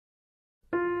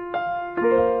Beams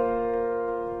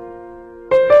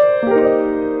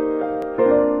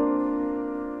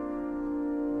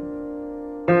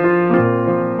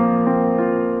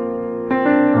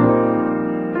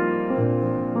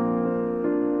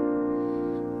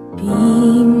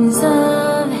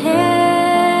of heaven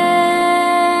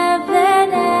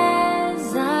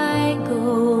as I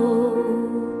go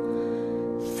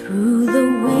through the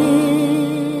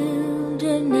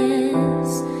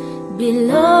wilderness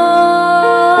below,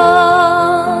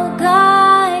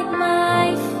 guide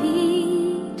my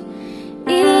feet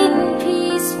in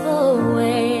peaceful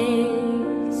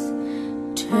ways,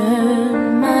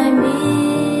 turn my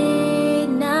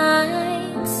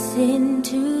midnights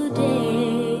into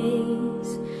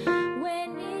days.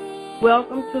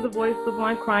 Welcome to the voice of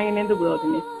one crying in the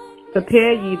wilderness.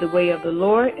 Prepare ye the way of the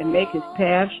Lord and make his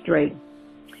path straight.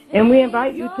 And we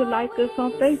invite you to like us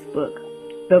on Facebook,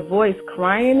 The Voice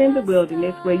Crying in the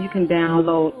Wilderness, where you can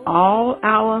download all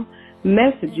our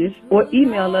messages or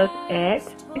email us at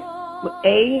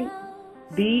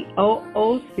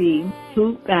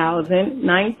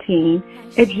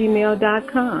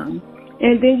avoc2019@gmail.com.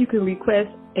 And then you can request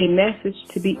a message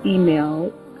to be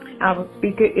emailed. Our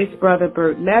speaker is Brother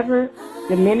Bert Leverett.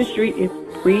 The ministry is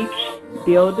Preach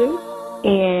Builders.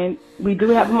 And we do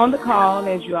have him on the call,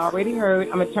 as you already heard.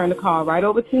 I'm going to turn the call right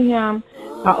over to him,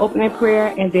 our opening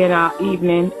prayer, and then our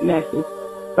evening message.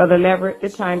 Brother Leverett, the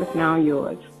time is now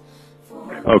yours.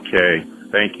 Okay,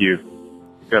 thank you.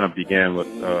 I'm going to begin with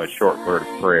a short word of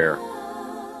prayer.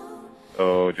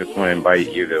 So just want to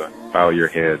invite you to bow your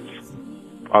heads.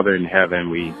 Father in heaven,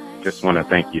 we just want to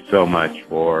thank you so much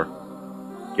for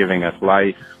giving us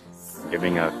life,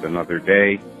 giving us another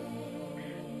day.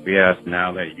 We ask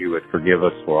now that you would forgive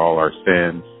us for all our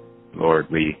sins. Lord,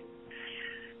 we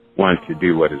want to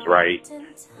do what is right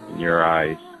in your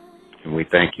eyes. And we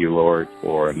thank you, Lord,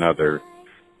 for another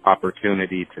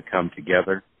opportunity to come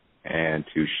together and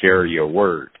to share your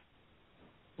word.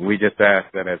 We just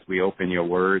ask that as we open your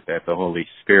word, that the Holy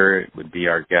Spirit would be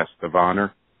our guest of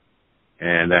honor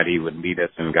and that he would lead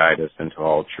us and guide us into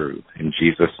all truth. In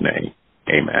Jesus' name,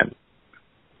 amen.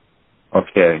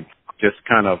 Okay, just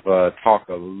kind of talk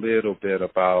a little bit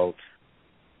about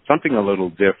something a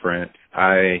little different.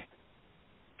 I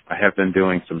have been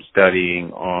doing some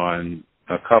studying on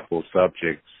a couple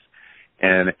subjects,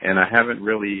 and I haven't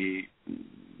really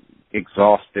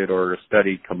exhausted or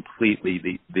studied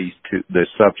completely the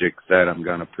subjects that I'm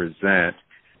going to present,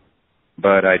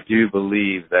 but I do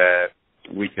believe that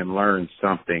we can learn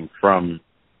something from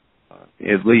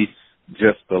at least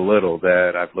just a little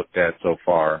that I've looked at so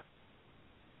far.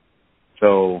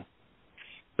 So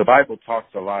the Bible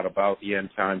talks a lot about the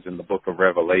end times in the book of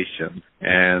Revelation,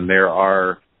 and there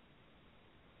are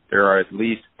at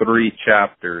least 3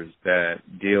 chapters that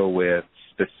deal with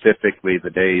specifically the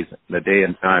day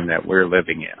and time that we're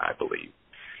living in, I believe.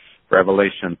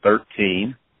 Revelation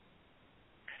 13,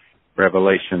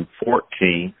 Revelation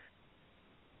 14,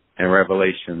 and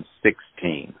Revelation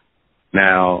 16.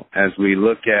 Now, as we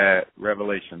look at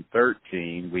Revelation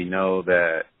 13, we know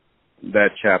that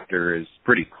chapter is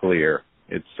pretty clear.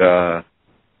 It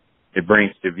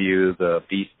brings to view the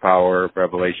beast power of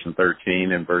Revelation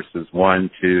 13 in verses 1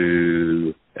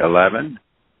 to 11,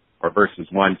 or verses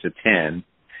 1 to 10.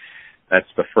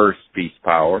 That's the first beast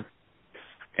power,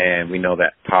 and we know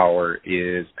that power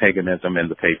is paganism and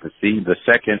the papacy. The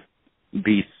second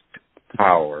beast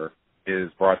power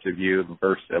is brought to view in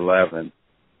verse 11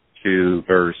 to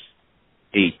verse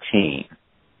 18.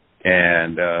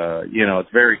 And,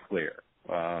 it's very clear.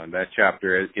 That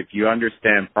chapter, if you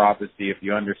understand prophecy, if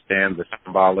you understand the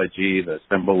symbology, the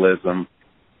symbolism,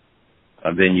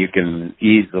 then you can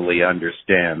easily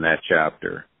understand that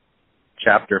chapter.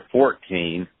 Chapter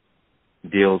 14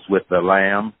 deals with the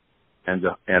Lamb and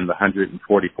the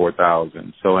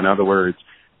 144,000. So in other words,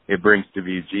 it brings to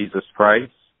view Jesus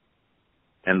Christ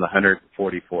and the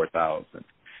 144,000.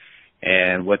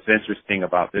 And what's interesting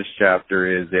about this chapter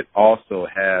is it also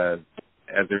has,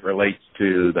 as it relates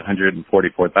to the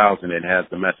 144,000, it has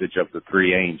the message of the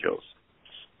 3 angels.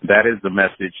 That is the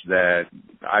message that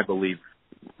I believe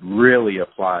really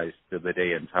applies to the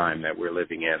day and time that we're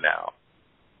living in now.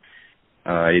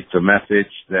 It's a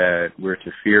message that we're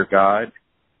to fear God.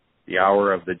 The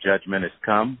hour of the judgment has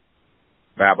come.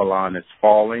 Babylon is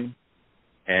falling.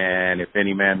 And if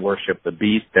any man worship the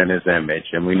beast and his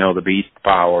image, and we know the beast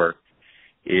power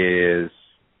is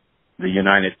the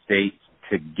United States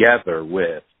together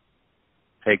with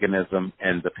paganism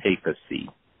and the papacy.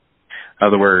 In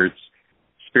other words,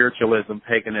 spiritualism,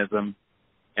 paganism,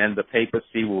 and the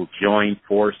papacy will join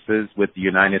forces with the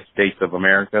United States of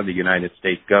America, the United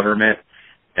States government,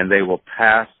 and they will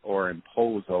pass or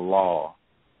impose a law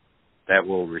that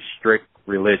will restrict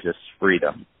religious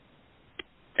freedom.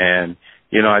 And,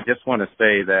 I just want to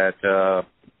say that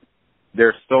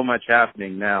there's so much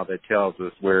happening now that tells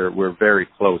us we're very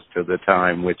close to the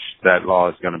time which that law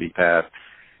is going to be passed.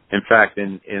 In fact,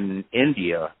 in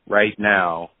India right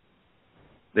now,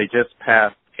 they just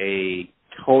passed a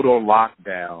total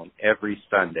lockdown every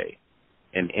Sunday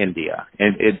in India,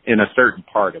 and in a certain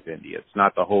part of India. It's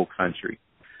not the whole country,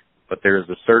 but there's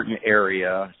a certain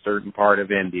area, a certain part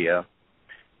of India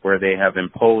where they have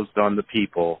imposed on the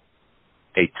people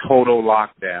a total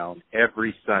lockdown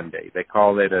every Sunday. They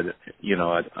call it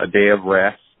a day of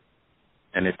rest,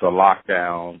 and it's a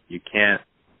lockdown. You can't,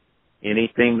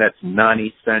 anything that's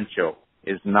non-essential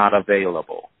is not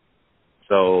available.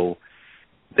 So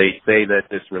they say that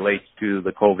this relates to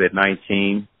the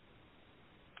COVID-19,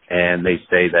 and they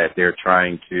say that they're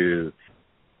trying to,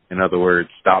 in other words,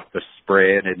 stop the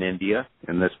spread in India,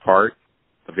 in this part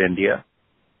of India.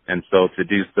 And so to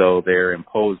do so, they're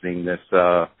imposing this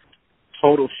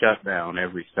total shutdown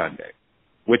every Sunday,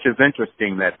 which is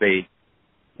interesting that they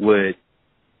would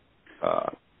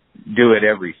do it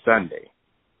every Sunday.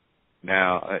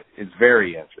 Now, it's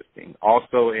very interesting.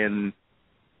 Also in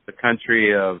the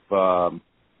country of,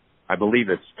 I believe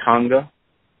it's Tonga,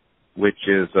 which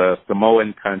is a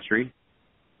Samoan country,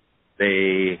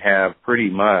 they have pretty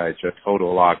much a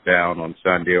total lockdown on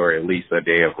Sunday, or at least a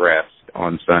day of rest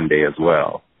on Sunday as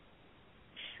well.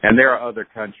 And there are other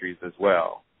countries as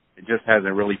well. It just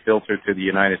hasn't really filtered to the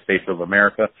United States of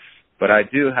America. But I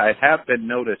have been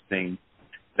noticing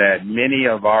that many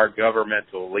of our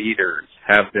governmental leaders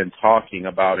have been talking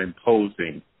about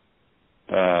imposing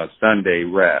Sunday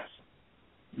rest.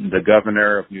 The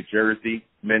governor of New Jersey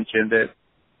mentioned it.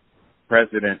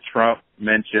 President Trump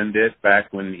mentioned it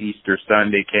back when Easter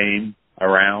Sunday came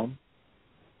around.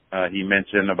 He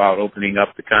mentioned about opening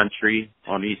up the country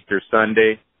on Easter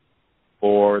Sunday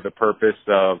for the purpose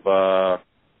of,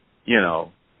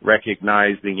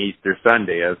 recognizing Easter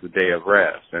Sunday as a day of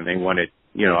rest. And they wanted,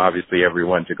 obviously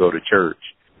everyone to go to church.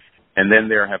 And then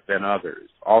there have been others.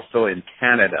 Also in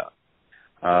Canada,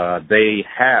 they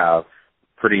have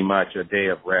pretty much a day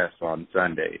of rest on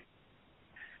Sunday.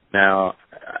 Now,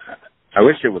 I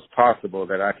wish it was possible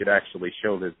that I could actually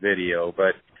show this video,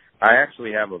 but I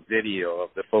actually have a video of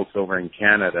the folks over in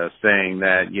Canada saying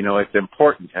that, it's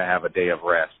important to have a day of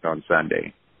rest on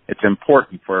Sunday. It's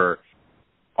important for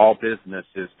all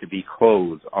businesses to be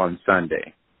closed on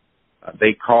Sunday.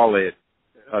 They call it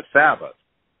a Sabbath.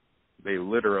 They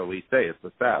literally say it's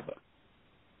a Sabbath.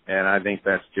 And I think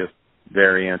that's just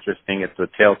very interesting. It's a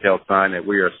telltale sign that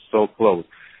we are so close.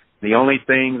 The only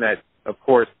thing that, of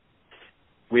course,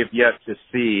 we've yet to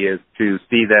see is to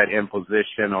see that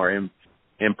imposition or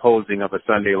imposing of a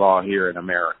Sunday law here in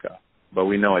America. But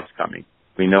we know it's coming.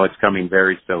 We know it's coming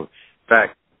very soon. In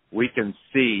fact, we can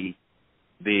see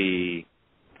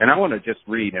and I want to just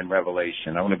read in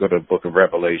Revelation. I want to go to the book of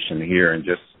Revelation here in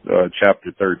just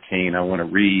chapter 13. I want to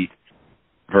read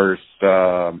verse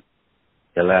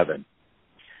 11.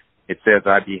 It says,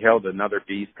 I beheld another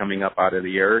beast coming up out of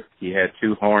the earth. He had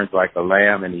two horns like a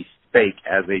lamb, and he spake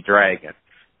as a dragon.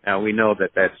 Now, we know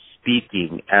that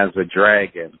speaking as a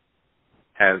dragon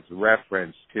has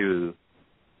reference to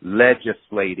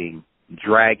legislating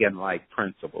dragon-like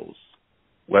principles,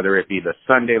 whether it be the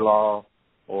Sunday law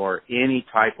or any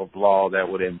type of law that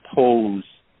would impose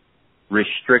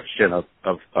restriction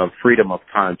of freedom of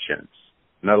conscience.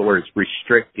 In other words,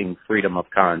 restricting freedom of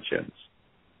conscience.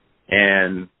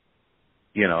 And,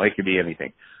 it could be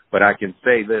anything. But I can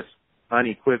say this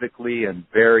unequivocally and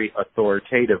very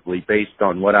authoritatively based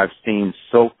on what I've seen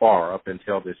so far up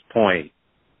until this point.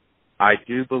 I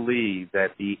do believe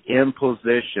that the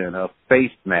imposition of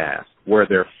face masks, where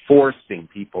they're forcing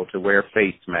people to wear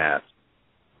face masks,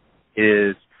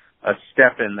 is a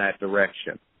step in that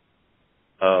direction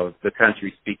of the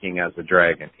country speaking as a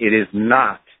dragon. It is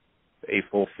not a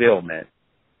fulfillment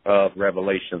of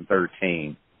Revelation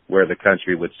 13, where the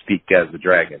country would speak as a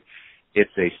dragon.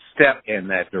 It's a step in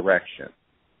that direction.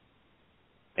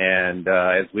 And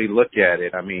as we look at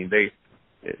it, I mean, they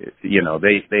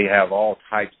have all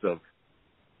types of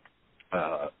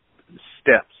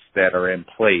steps that are in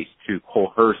place to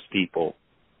coerce people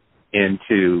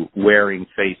into wearing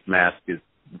face masks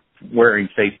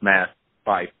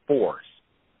by force.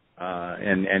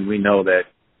 And we know that,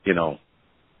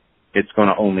 it's going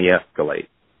to only escalate.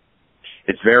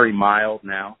 It's very mild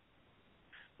now,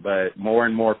 but more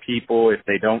and more people, if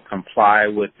they don't comply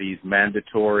with these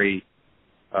mandatory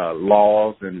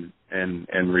laws and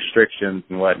restrictions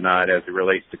and whatnot as it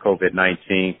relates to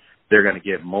COVID-19, they're going to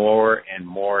get more and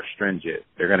more stringent.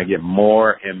 They're going to get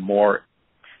more and more,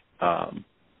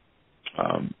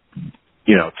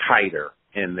 tighter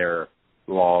in their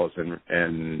laws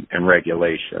and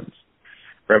regulations.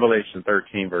 Revelation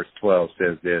 13, verse 12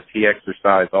 says this: He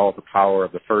exercised all the power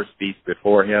of the first beast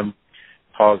before him,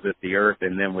 causeth the earth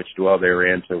and them which dwell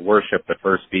therein to worship the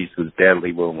first beast whose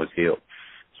deadly wound was healed.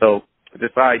 So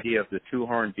this idea of the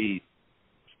two-horned beast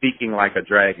speaking like a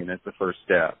dragon is the first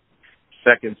step.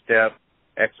 Second step,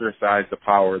 exercise the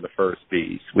power of the first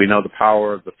beast. We know the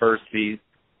power of the first beast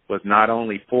was not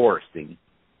only forcing,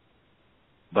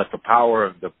 but the power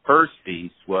of the first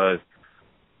beast was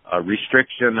a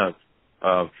restriction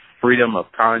of freedom of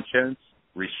conscience,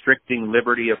 restricting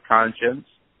liberty of conscience,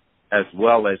 as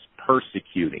well as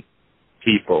persecuting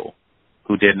people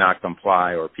who did not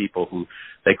comply, or people who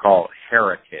they call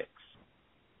heretics.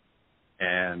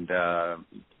 And,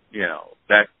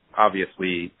 that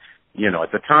obviously,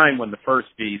 at the time when the first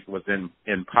beast was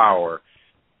in power,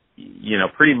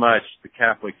 pretty much the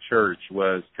Catholic Church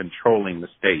was controlling the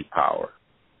state power.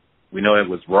 We know it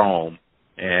was Rome,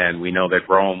 and we know that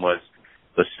Rome was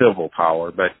the civil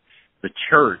power, but the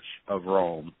Church of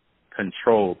Rome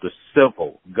controlled the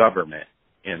civil government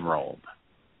in Rome.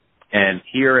 And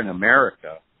here in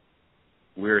America,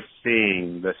 we're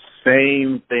seeing the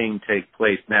same thing take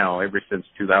place now, ever since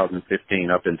 2015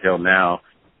 up until now.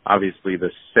 Obviously,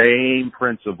 the same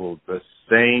principles, the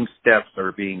same steps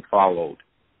are being followed,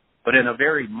 but in a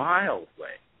very mild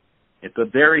way. It's a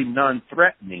very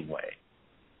non-threatening way.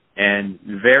 And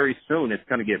very soon it's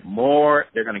going to get more,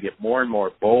 they're going to get more and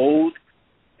more bold.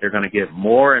 They're going to get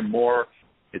more and more,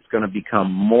 it's going to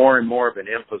become more and more of an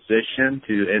imposition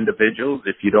to individuals.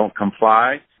 If you don't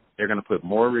comply, they're going to put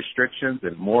more restrictions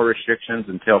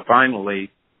until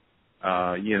finally,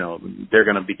 they're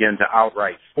going to begin to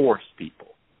outright force people.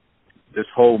 This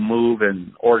whole move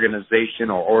in organization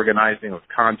or organizing of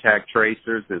contact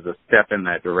tracers is a step in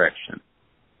that direction.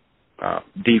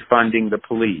 Defunding the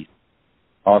police,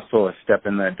 also a step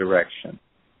in that direction.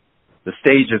 The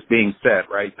stage is being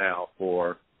set right now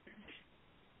for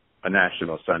a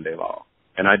national Sunday law.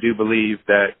 And I do believe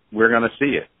that we're going to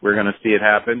see it. We're going to see it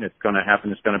happen. It's going to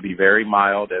happen. It's going to be very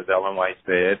mild, as Ellen White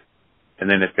said. And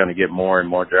then it's going to get more and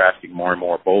more drastic, more and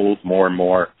more bold, more and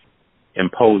more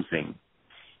imposing.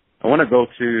 I want to go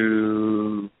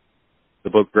to the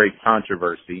book Great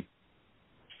Controversy.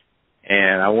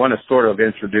 And I want to sort of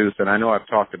introduce, and I know I've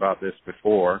talked about this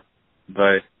before,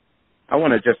 but I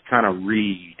want to just kind of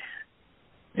read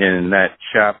in that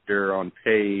chapter on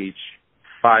page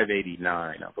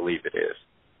 589, I believe it is.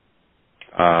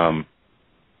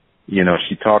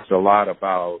 She talks a lot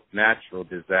about natural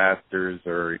disasters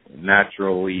or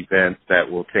natural events that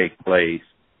will take place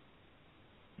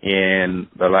in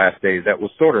the last days that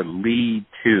will sort of lead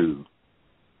to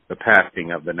the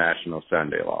passing of the National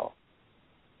Sunday Law.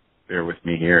 Bear with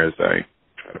me here as I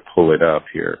try to pull it up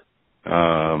here.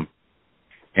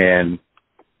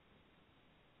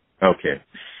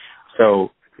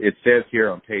 So it says here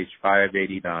on page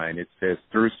 589, it says,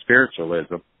 through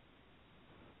spiritualism,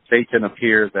 Satan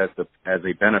appears as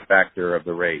a benefactor of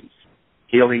the race,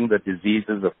 healing the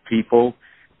diseases of people,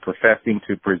 professing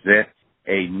to present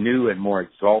a new and more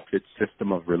exalted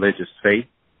system of religious faith,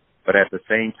 but at the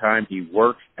same time he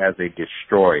works as a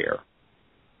destroyer.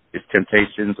 His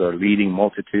temptations are leading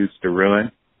multitudes to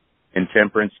ruin.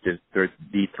 Intemperance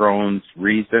dethrones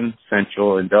reason,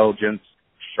 sensual indulgence,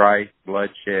 strife,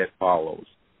 bloodshed follows.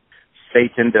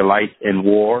 Satan delights in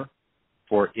war,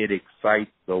 for it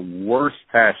excites the worst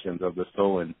passions of the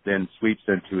soul and then sweeps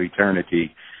into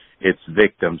eternity its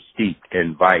victims steeped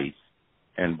in vice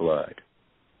and blood.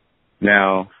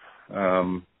 Now,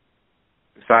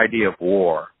 this idea of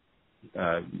war,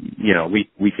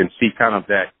 we can see kind of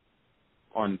that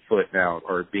on foot now,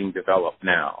 or being developed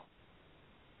now,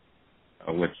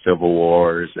 with civil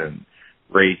wars and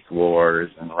race wars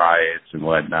and riots and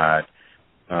whatnot.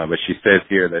 But she says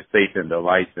here that Satan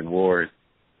delights in wars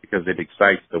because it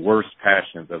excites the worst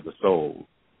passions of the soul.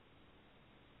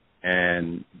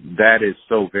 And that is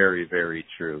so very, very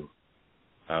true.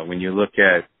 When you look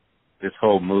at this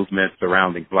whole movement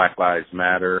surrounding Black Lives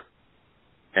Matter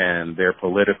and their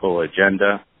political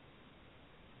agenda,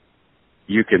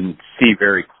 you can see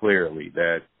very clearly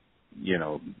that,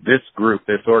 this group,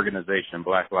 this organization,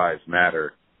 Black Lives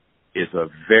Matter, is a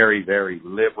very, very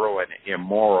liberal and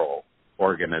immoral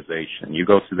organization. You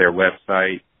go to their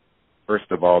website,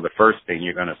 first of all, the first thing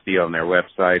you're going to see on their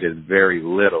website is very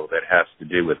little that has to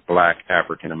do with Black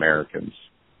African Americans.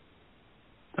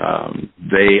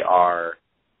 They are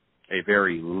a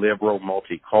very liberal,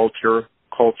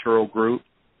 multicultural group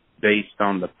based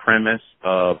on the premise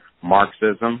of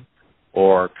Marxism,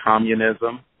 or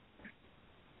communism,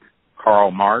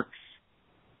 Karl Marx,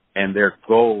 and their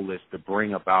goal is to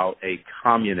bring about a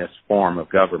communist form of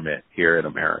government here in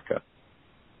America.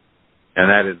 And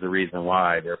that is the reason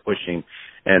why they're pushing.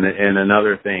 And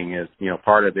another thing is,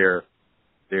 part of their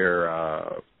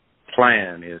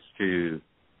plan is to,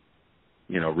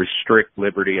 restrict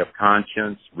liberty of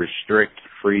conscience, restrict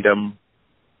freedom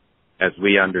as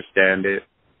we understand it,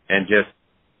 and just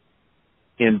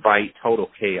invite total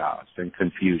chaos and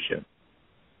confusion.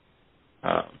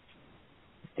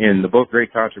 In the book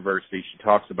Great Controversy, she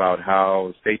talks about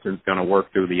how Satan's going to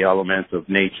work through the elements of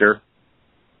nature.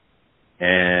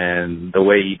 And the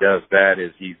way he does that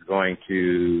is he's going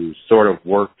to sort of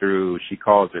work through, she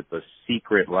calls it the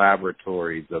secret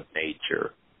laboratories of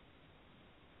nature.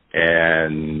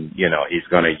 And, he's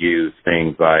going to use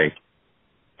things like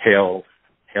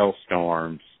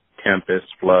hailstorms, tempests,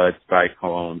 floods,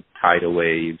 cyclones, tidal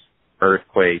waves,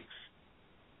 earthquakes,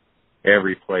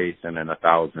 every place and in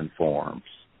 1,000 forms.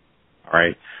 All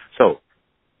right. So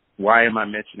why am I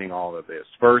mentioning all of this?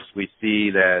 First, we see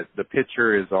that the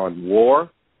picture is on war.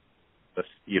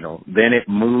 Then it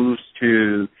moves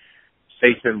to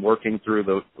Satan working through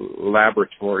the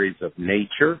laboratories of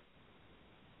nature.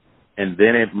 And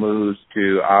then it moves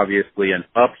to, obviously, an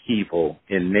upheaval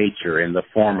in nature in the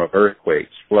form of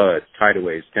earthquakes, floods, tidal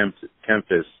waves,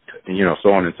 tempests, so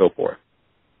on and so forth.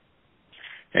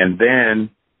 And then,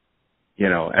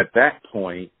 at that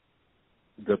point,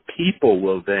 the people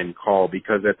will then call,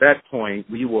 because at that point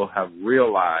we will have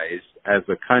realized as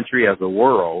a country, as a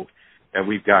world, that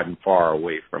we've gotten far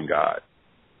away from God.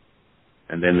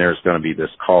 And then there's going to be this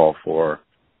call for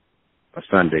a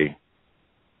Sunday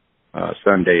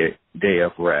day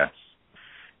of rest.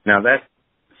 Now that's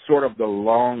sort of the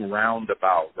long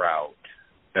roundabout route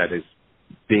that is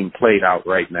being played out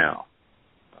right now.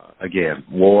 Again,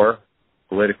 war,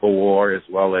 political war, as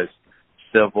well as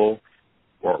civil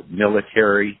or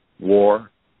military war,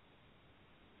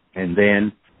 and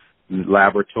then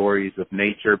laboratories of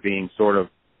nature being sort of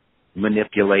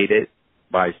manipulated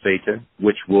by Satan,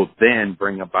 which will then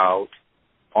bring about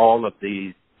all of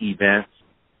these events,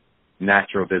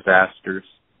 natural disasters,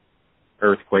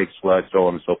 earthquakes, floods, so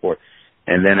on and so forth.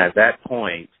 And then at that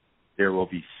point, there will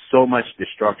be so much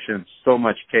destruction, so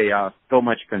much chaos, so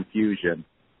much confusion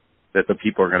that the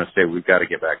people are going to say, we've got to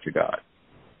get back to God.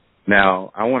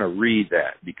 Now, I want to read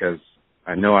that because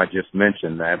I know I just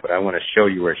mentioned that, but I want to show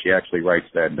you where she actually writes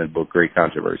that in the book Great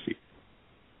Controversy.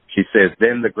 She says,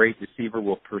 then the great deceiver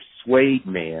will persuade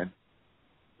man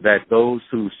that those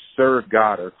who serve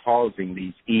God are causing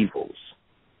these evils.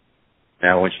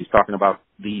 Now, when she's talking about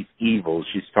these evils,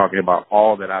 she's talking about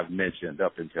all that I've mentioned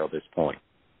up until this point.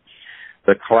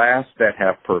 The class that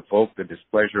have provoked the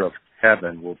displeasure of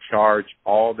heaven will charge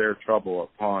all their trouble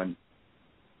upon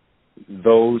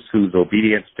those whose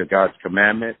obedience to God's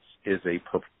commandments is a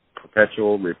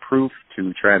perpetual reproof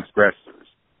to transgressors.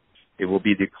 It will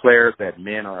be declared that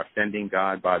men are offending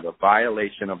God by the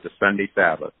violation of the Sunday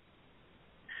Sabbath,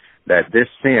 that this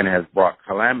sin has brought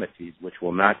calamities which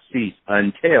will not cease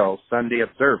until Sunday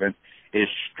observance is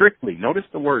strictly, notice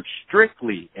the word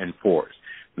strictly enforced.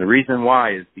 And the reason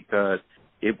why is because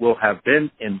it will have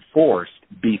been enforced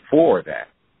before that,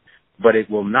 but it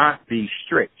will not be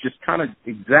strict, just kind of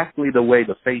exactly the way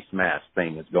the face mask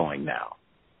thing is going now.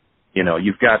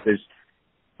 You've got this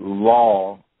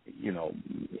law,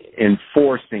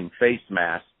 enforcing face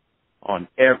masks on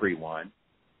everyone,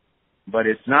 but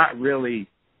it's not really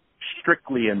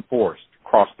strictly enforced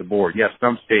across the board. Yes,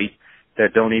 some states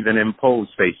that don't even impose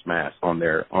face masks on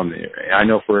their. I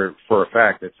know for a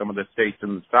fact that some of the states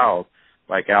in the South,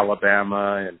 like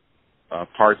Alabama and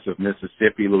parts of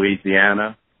Mississippi,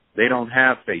 Louisiana, they don't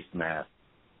have face mask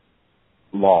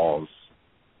laws,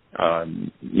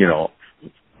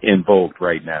 invoked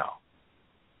right now.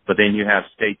 But then you have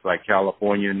states like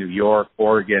California, New York,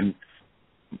 Oregon,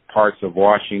 parts of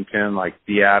Washington, like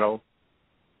Seattle,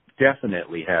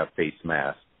 definitely have face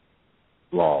mask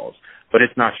laws, but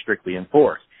it's not strictly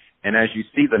enforced. And as you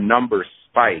see the numbers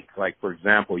spike, like, for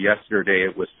example, yesterday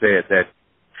it was said that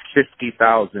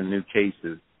 50,000 new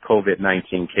cases,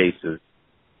 COVID-19 cases,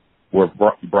 were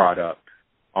brought up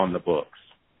on the books.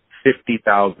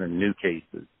 50,000 new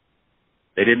cases.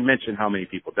 They didn't mention how many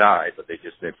people died, but they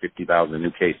just said 50,000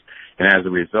 new cases. And as a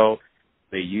result,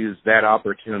 they used that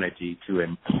opportunity to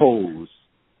impose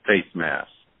face masks.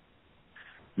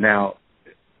 Now,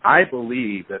 I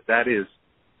believe that is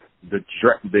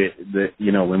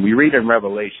when we read in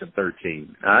Revelation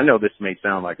 13, I know this may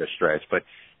sound like a stretch, but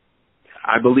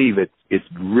I believe it's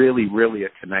really, really a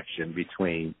connection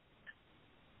between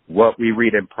what we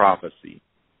read in prophecy,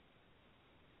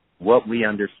 what we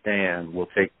understand will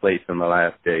take place in the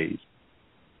last days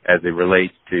as it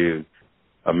relates to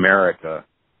America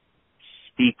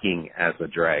speaking as a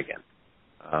dragon.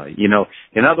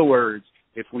 In other words,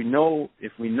 if we know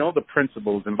the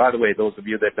principles, and by the way, those of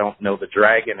you that don't know, the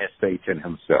dragon is Satan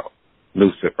himself,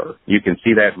 Lucifer. You can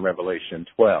see that in Revelation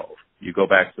 12. You go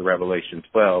back to Revelation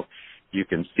 12, you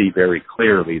can see very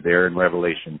clearly there in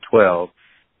Revelation 12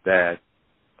 that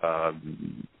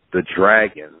the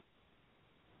dragon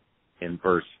in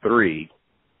verse 3,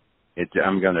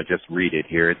 I'm going to just read it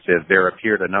here. It says, "There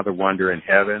appeared another wonder in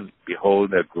heaven.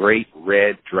 Behold, a great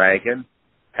red dragon,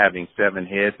 having 7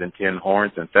 heads and 10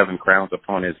 horns and 7 crowns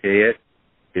upon his head.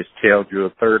 His tail drew a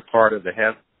third part of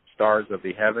the stars of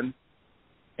the heaven."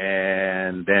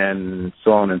 And then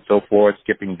so on and so forth.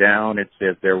 Skipping down, it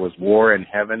says, "There was war in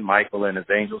heaven. Michael and his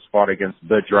angels fought against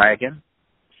the dragon.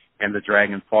 And the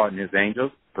dragon fought and his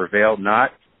angels, prevailed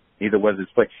not, neither was his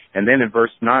place." And then in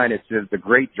verse 9, it says, "The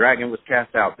great dragon was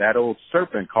cast out, that old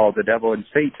serpent called the devil and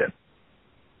Satan."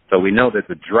 So we know that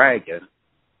the dragon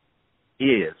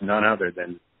is none other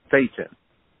than Satan,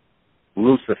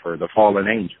 Lucifer, the fallen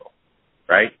angel,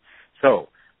 right? So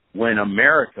when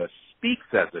America speaks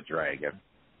as a dragon,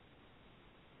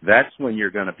 that's when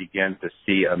you're going to begin to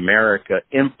see America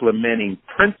implementing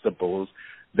principles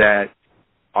that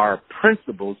are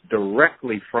principles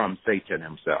directly from Satan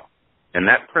himself. And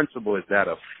that principle is that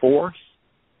of force.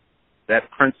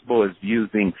 That principle is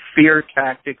using fear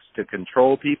tactics to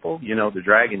control people. The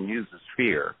dragon uses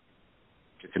fear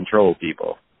to control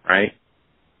people, right?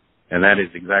 And that is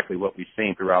exactly what we've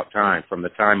seen throughout time, from the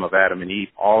time of Adam and Eve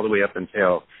all the way up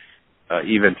until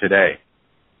even today.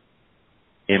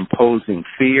 Imposing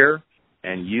fear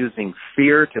and using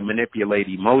fear to manipulate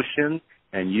emotions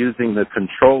and using the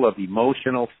control of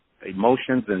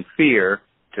emotions and fear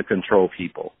to control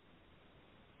people,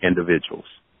 individuals.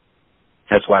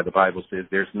 That's why the Bible says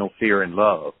there's no fear in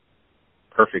love.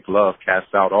 Perfect love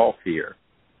casts out all fear,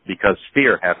 because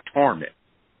fear hath torment.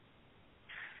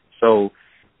 So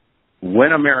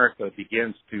when America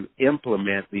begins to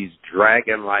implement these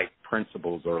dragon-like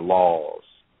principles or laws,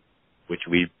 which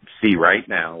we see right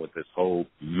now with this whole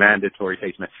mandatory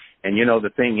face mask. And, the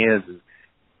thing is,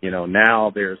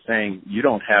 now they're saying you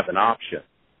don't have an option.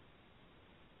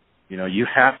 You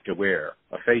have to wear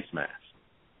a face mask.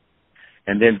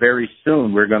 And then very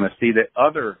soon we're going to see that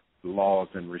other laws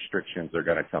and restrictions are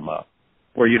going to come up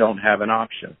where you don't have an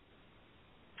option.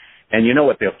 And you know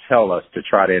what they'll tell us to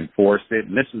try to enforce it?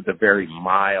 And this is the very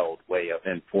mild way of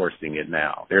enforcing it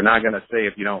now. They're not going to say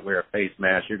if you don't wear a face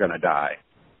mask, you're going to die.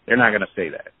 They're not going to say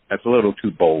that. That's a little too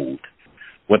bold.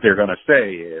 What they're going to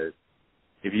say is,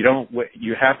 if you don't,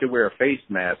 you have to wear a face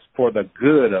mask for the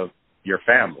good of your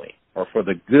family or for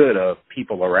the good of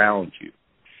people around you.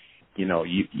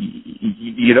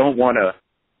 You don't want to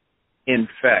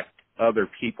infect other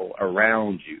people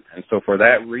around you. And so for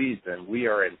that reason, we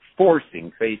are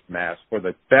enforcing face masks for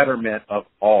the betterment of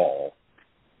all.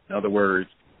 In other words,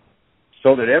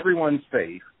 so that everyone's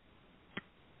safe,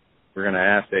 we're going to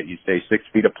ask that you stay 6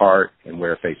 feet apart and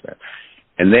wear a face mask.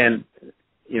 And then,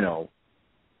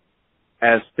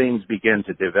 as things begin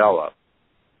to develop,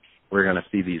 we're going to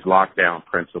see these lockdown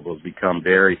principles become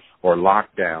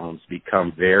lockdowns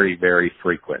become very, very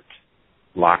frequent.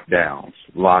 Lockdowns,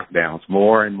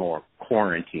 more and more,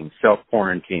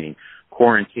 self-quarantining,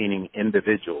 quarantining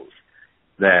individuals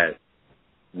that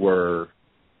were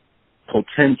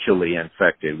potentially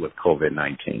infected with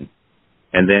COVID-19.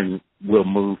 And then we'll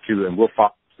move to, and we'll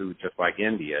follow suit just like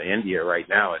India. India right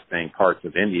now is saying, parts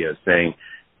of India is saying,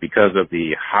 because of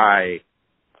the high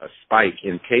spike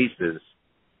in cases,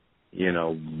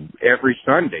 every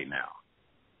Sunday now,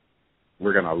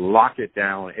 we're going to lock it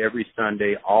down every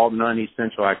Sunday. All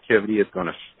non-essential activity is going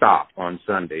to stop on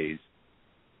Sundays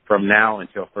from now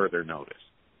until further notice.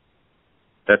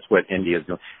 That's what India is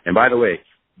doing. And by the way,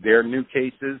 the new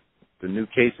cases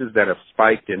that have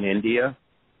spiked in India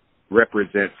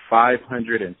represent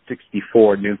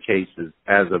 564 new cases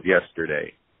as of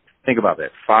yesterday. Think about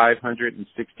that.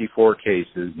 564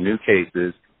 cases, new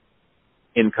cases,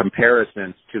 in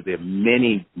comparison to the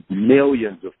many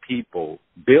millions of people,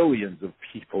 billions of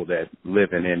people that live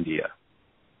in India.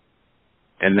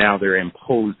 And now they're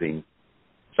imposing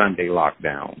Sunday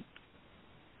lockdown.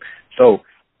 So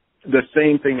the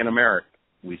same thing in America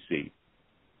we see.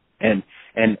 And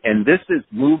this is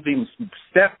moving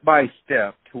step by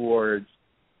step towards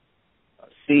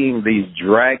seeing these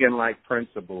dragon-like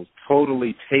principles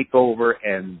totally take over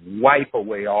and wipe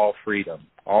away all freedom,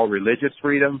 all religious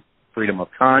freedom, freedom of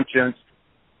conscience,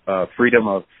 freedom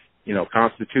of,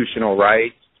 constitutional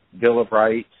rights, Bill of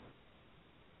Rights,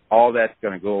 all that's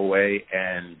going to go away,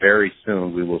 and very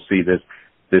soon we will see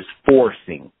this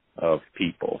forcing of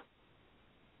people.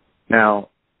 Now,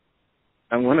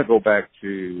 I want to go back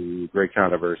to Great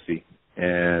Controversy.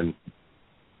 And,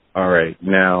 all right,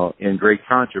 now, in Great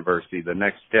Controversy, the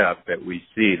next step that we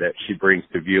see that she brings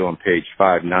to view on page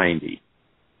 590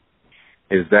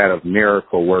 is that of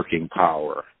miracle working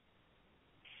power.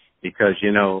 Because,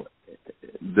 you know,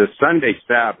 the Sunday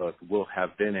Sabbath will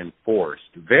have been enforced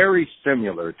very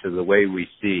similar to the way we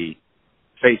see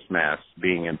face masks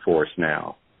being enforced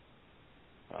now.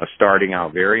 Starting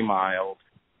out very mild,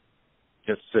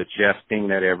 just suggesting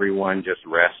that everyone just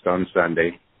rest on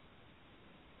Sunday.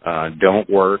 Don't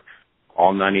work,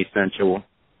 all non-essential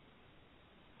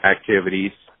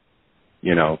activities,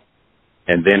 you know,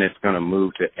 and then it's going to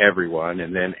move to everyone,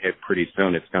 and then pretty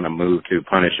soon it's going to move to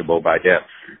punishable by death.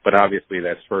 But obviously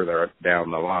that's further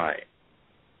down the line.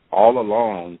 All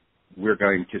along, we're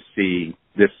going to see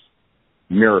this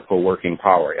miracle working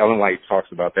power. Ellen White talks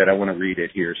about that. I want to read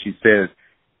it here. She says,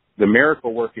 the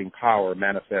miracle working power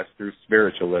manifest through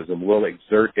spiritualism will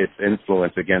exert its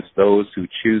influence against those who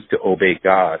choose to obey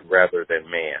God rather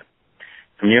than man.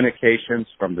 Communications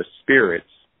from the spirits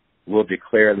will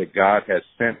declare that God has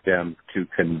sent them to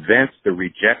convince the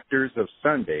rejectors of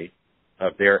Sunday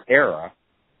of their error,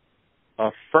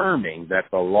 affirming that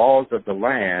the laws of the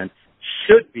land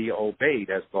should be obeyed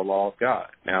as the law of God.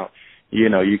 Now, you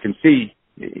know, you can see,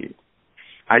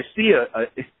 I see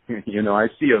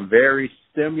a very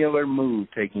similar move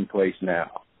taking place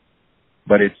now,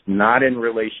 but it's not in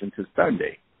relation to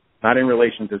Sunday, not in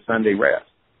relation to Sunday rest.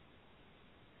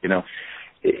 You know,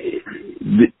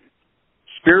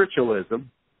 spiritualism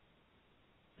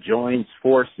joins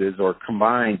forces or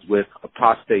combines with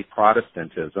apostate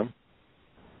Protestantism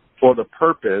for the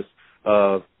purpose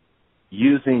of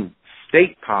using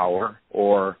state power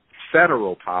or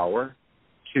federal power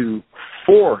to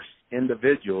force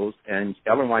individuals, and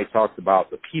Ellen White talks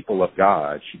about the people of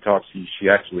God. She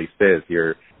actually says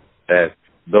here that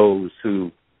those who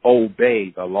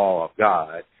obey the law of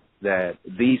God, that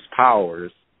these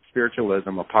powers,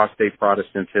 spiritualism, apostate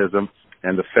Protestantism,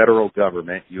 and the federal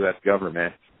government, U.S.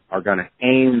 government, are going to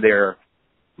aim their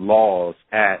laws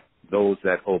at those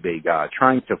that obey God,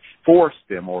 trying to force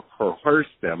them or coerce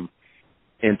them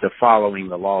into following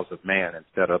the laws of man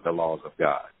instead of the laws of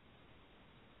God,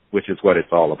 which is what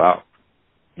it's all about.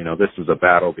 You know, this is a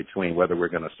battle between whether we're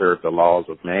going to serve the laws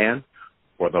of man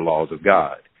or the laws of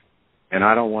God. And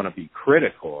I don't want to be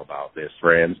critical about this,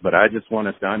 friends, but I just want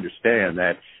us to understand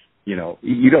that, you know,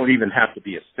 you don't even have to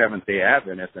be a Seventh-day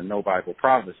Adventist and know Bible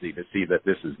prophecy to see that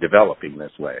this is developing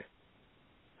this way.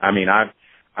 I mean,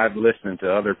 I've listened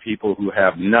to other people who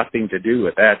have nothing to do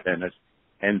with Adventists,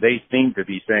 and they seem to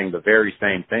be saying the very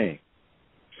same thing.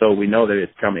 So we know that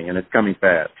it's coming, and it's coming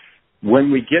fast.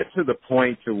 When we get to the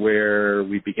point to where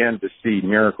we begin to see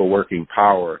miracle working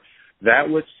power, that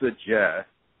would suggest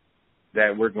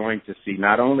that we're going to see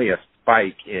not only a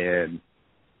spike in,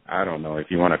 I don't know if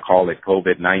you want to call it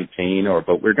COVID-19,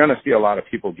 but we're going to see a lot of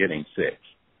people getting sick.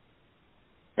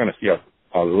 We're going to see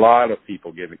a lot of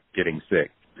people getting sick.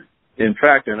 In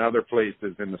fact, in other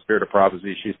places in the Spirit of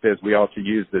Prophecy, she says we ought to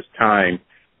use this time,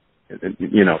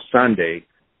 you know, Sunday,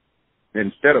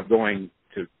 instead of going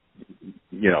to,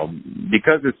 you know,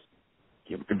 because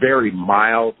it's very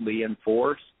mildly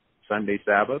enforced, Sunday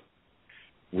Sabbath,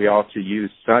 we ought to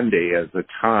use Sunday as a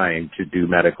time to do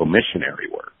medical missionary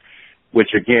work, which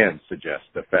again suggests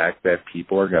the fact that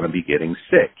people are going to be getting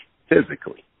sick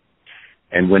physically.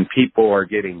 And when people are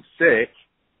getting sick,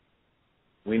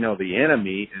 we know the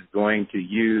enemy is going to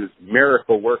use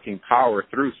miracle working power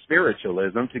through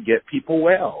spiritualism to get people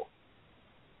well.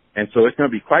 And so it's going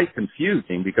to be quite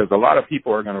confusing because a lot of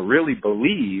people are going to really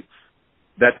believe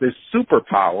that this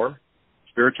superpower,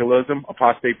 spiritualism,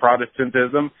 apostate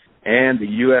Protestantism, and the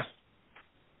U.S.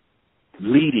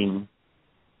 leading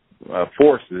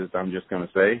forces, I'm just going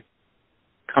to say,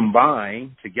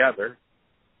 combined together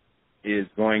is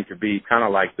going to be kind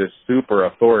of like this super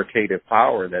authoritative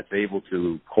power that's able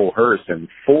to coerce and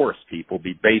force people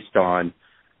be based on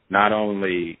not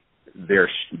only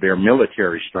their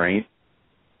military strength,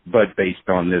 but based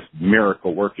on this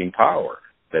miracle working power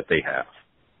that they have.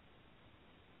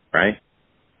 Right?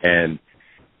 And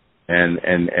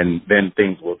then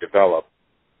things will develop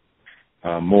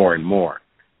more and more.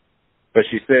 But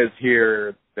she says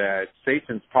here that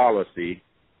Satan's policy,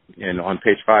 and on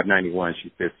page 591,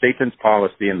 she says, Satan's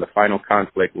policy in the final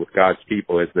conflict with God's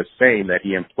people is the same that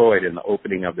he employed in the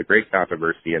opening of the great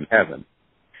controversy in heaven.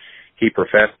 He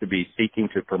professed to be seeking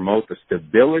to promote the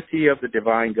stability of the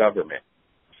divine government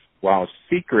while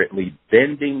secretly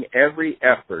bending every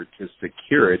effort to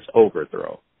secure its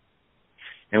overthrow.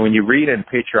 And when you read in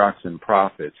Patriarchs and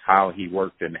Prophets how he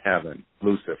worked in heaven,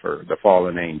 Lucifer, the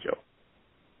fallen angel,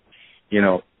 you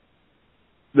know,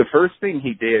 the first thing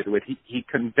he did was he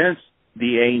convinced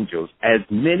the angels, as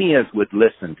many as would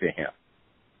listen to him,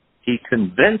 he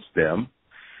convinced them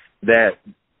that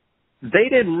they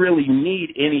didn't really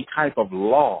need any type of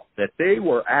law, that they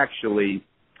were actually,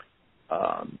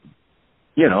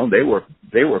 you know,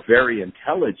 they were very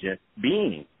intelligent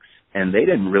beings, and they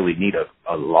didn't really need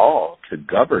a law to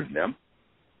govern them.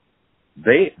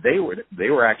 They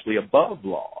were actually above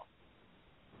law.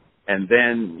 And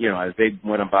then, you know, as they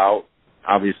went about,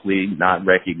 obviously not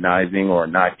recognizing or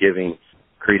not giving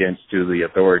credence to the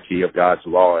authority of God's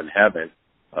law in heaven,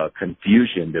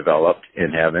 confusion developed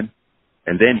in heaven.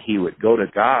 And then he would go to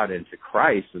God and to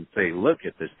Christ and say, look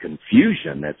at this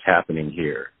confusion that's happening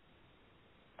here.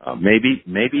 Maybe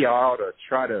we ought to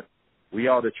try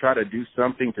to do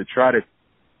something to try to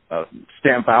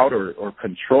stamp out or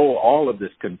control all of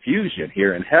this confusion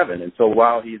here in heaven. And so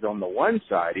while he's on the one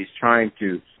side, he's trying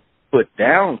to put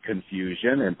down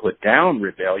confusion and put down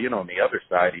rebellion. On the other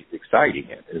side, he's exciting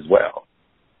it as well.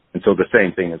 And so the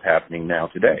same thing is happening now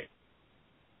today.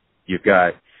 You've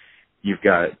got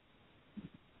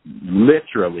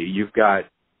literally,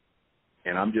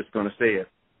 and I'm just going to say it,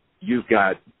 you've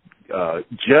got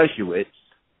Jesuits,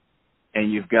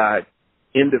 and you've got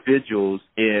individuals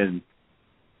in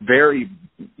very,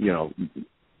 you know,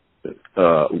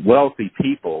 wealthy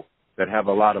people that have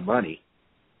a lot of money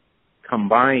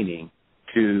combining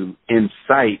to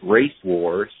incite race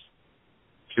wars,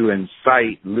 to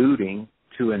incite looting,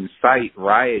 to incite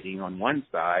rioting on one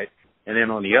side. And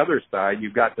then on the other side,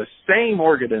 you've got the same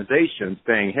organization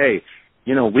saying, hey,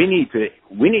 you know, we need to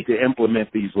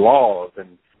implement these laws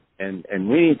and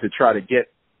we need to try to get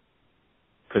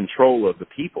control of the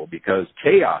people because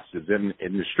chaos is in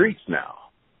the streets now.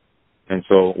 And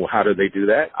so, well, how do they do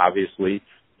that? Obviously,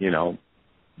 you know,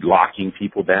 locking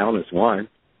people down is one.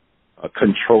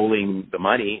 Controlling the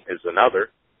money is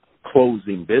another.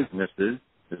 Closing businesses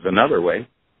is another way.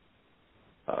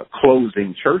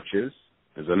 Closing churches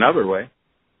is another way.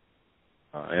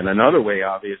 And another way,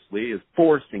 obviously, is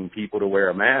forcing people to wear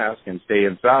a mask and stay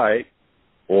inside.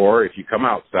 Or if you come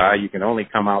outside, you can only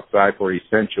come outside for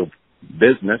essential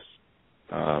business,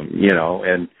 you know,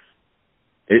 and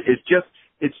it's just,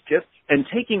 and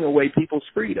taking away people's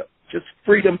freedom, just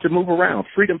freedom to move around,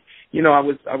 freedom. You know, I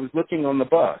was looking on the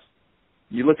bus.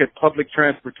 You look at public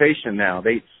transportation now,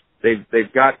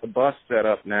 they've got the bus set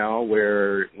up now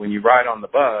where when you ride on the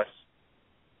bus,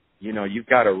 you know, you've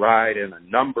got to ride in a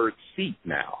numbered seat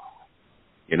now.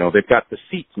 You know, they've got the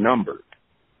seats numbered.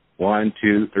 1,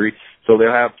 2, 3. So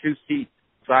they'll have 2 seats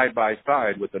side by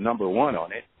side with the number 1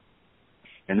 on it.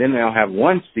 And then they'll have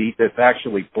 1 seat that's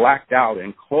actually blacked out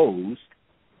and closed.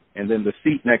 And then the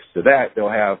seat next to that, they'll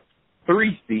have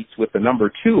 3 seats with the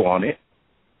number 2 on it.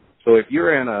 So if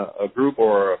you're in a group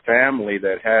or a family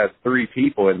that has 3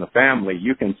 people in the family,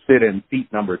 you can sit in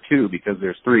seat number 2 because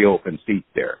there's 3 open seats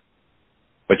there.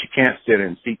 But you can't sit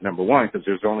in seat number 1 because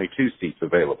there's only 2 seats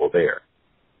available there.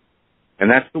 And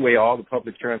that's the way all the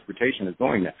public transportation is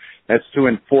going now. That's to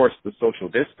enforce the social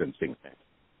distancing thing.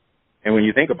 And when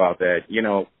you think about that, you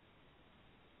know,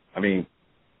 I mean,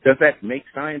 does that make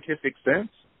scientific sense?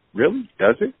 Really?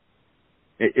 Does it?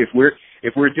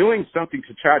 If we're doing something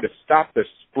to try to stop the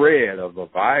spread of a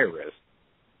virus,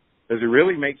 does it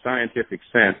really make scientific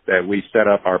sense that we set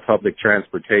up our public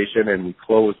transportation and we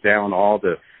close down all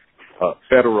the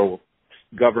federal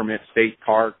government state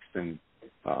parks and,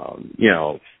 you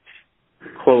know,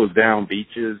 close down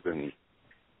beaches and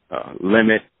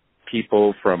limit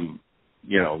people from,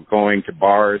 you know, going to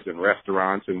bars and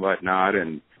restaurants and whatnot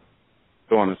and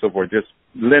so on and so forth, just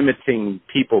limiting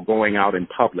people going out in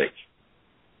public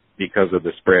because of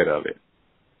the spread of it.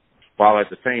 While at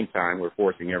the same time, we're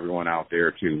forcing everyone out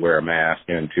there to wear a mask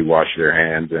and to wash their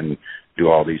hands and do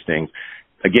all these things.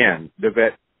 Again, does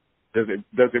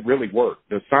it really work?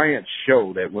 Does science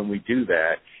show that when we do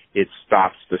that, it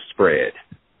stops the spread?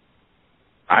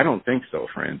 I don't think so,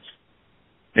 friends.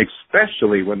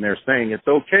 Especially when they're saying it's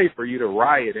okay for you to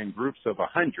riot in groups of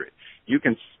 100. You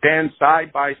can stand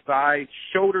side by side,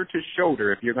 shoulder to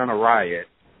shoulder if you're going to riot.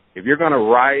 If you're going to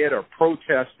riot or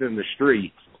protest in the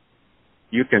streets,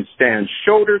 you can stand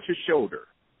shoulder to shoulder.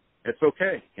 It's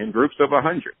okay in groups of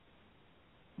 100.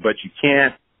 But you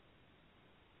can't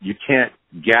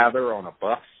gather on a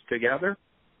bus together.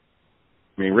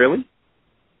 I mean, really?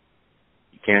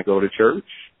 You can't go to church.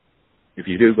 If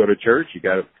you do go to church, you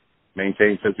got to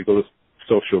maintain physical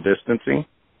social distancing.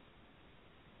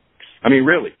 I mean,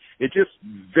 really, it's just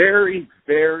very,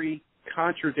 very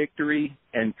contradictory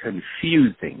and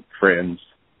confusing, friends.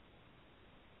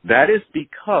 That is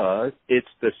because it's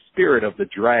the spirit of the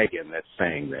dragon that's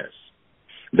saying this.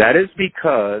 That is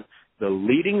because the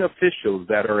leading officials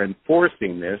that are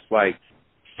enforcing this, like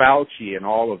Fauci and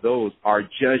all of those, are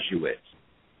Jesuits.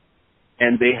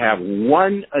 And they have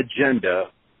one agenda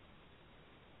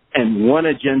and one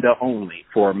agenda only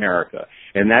for America,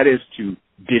 and that is to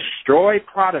destroy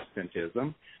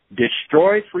Protestantism,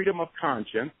 destroy freedom of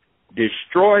conscience,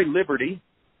 destroy liberty,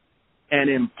 and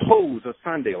impose a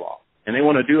Sunday law. And they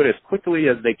want to do it as quickly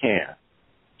as they can.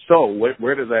 So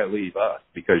where does that leave us?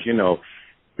 Because, you know,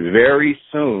 very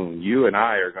soon you and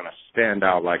I are going to stand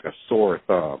out like a sore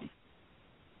thumb.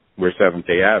 We're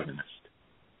Seventh-day Adventists.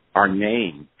 Our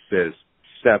name says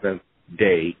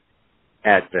Seventh-day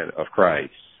Advent of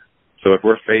Christ. So if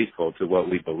we're faithful to what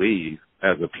we believe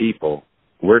as a people,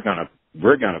 we're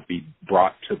gonna be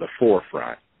brought to the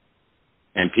forefront.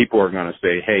 And people are going to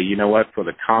say, hey, you know what, for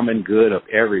the common good of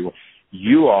everyone,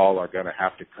 you all are going to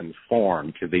have to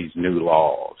conform to these new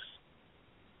laws.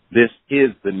 This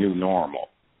is the new normal.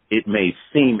 It may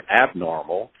seem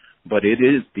abnormal, but it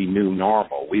is the new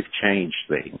normal. We've changed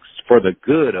things for the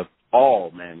good of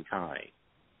all mankind.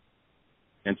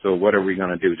 And so what are we going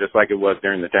to do? Just like it was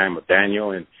during the time of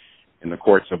Daniel in the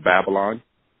courts of Babylon,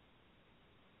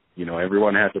 you know,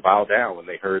 everyone had to bow down when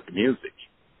they heard the music.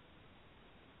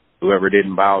 Whoever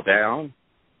didn't bow down,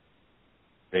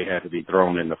 they had to be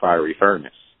thrown in the fiery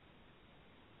furnace,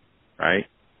 right?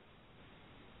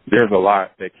 There's a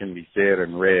lot that can be said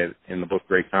and read in the book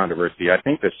Great Controversy. I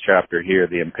think this chapter here,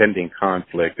 the impending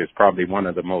conflict, is probably one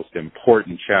of the most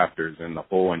important chapters in the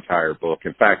whole entire book.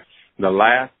 In fact, the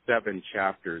last 7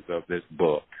 chapters of this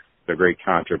book, the Great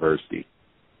Controversy,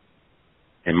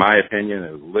 in my opinion,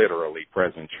 is literally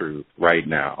present truth right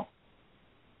now.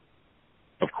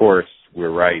 Of course,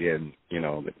 we're right in, you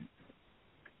know,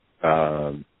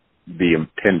 the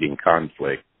impending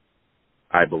conflict,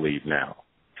 I believe now.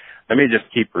 Let me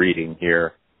just keep reading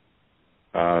here.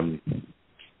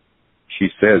 She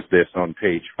says this on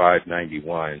page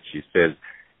 591. She says,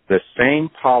 the same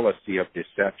policy of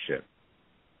deception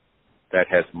that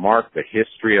has marked the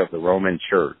history of the Roman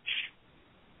Church,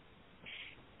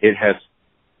 wait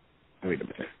a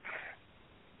minute.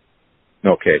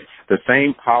 Okay. The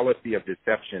same policy of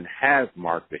deception has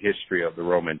marked the history of the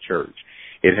Roman Church.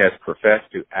 It has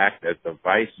professed to act as the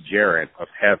vicegerent of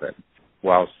heaven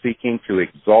while seeking to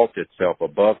exalt itself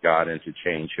above God and to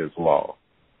change his law.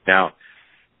 Now,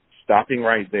 stopping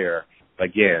right there,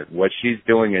 again, what she's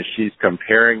doing is she's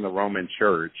comparing the Roman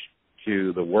Church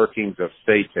to the workings of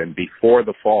Satan before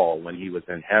the fall when he was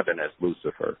in heaven as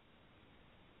Lucifer.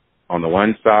 On the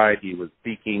one side, he was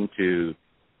seeking to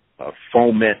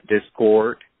foment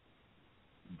discord,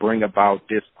 bring about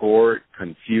discord,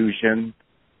 confusion,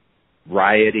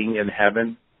 rioting in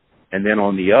heaven. And then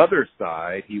on the other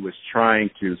side, he was trying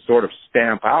to sort of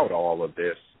stamp out all of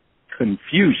this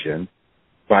confusion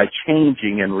by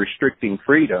changing and restricting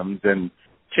freedoms and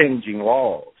changing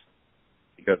laws.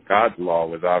 Because God's law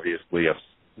was obviously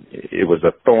it was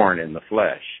a thorn in the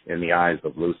flesh in the eyes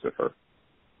of Lucifer.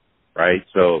 Right?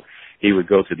 So he would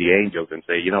go to the angels and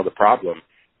say, you know, the problem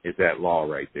is that law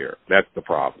right there. That's the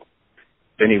problem.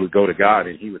 Then he would go to God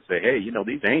and he would say, hey, you know,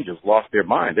 these angels lost their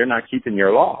mind. They're not keeping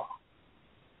your law.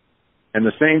 And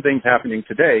the same thing's happening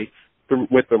today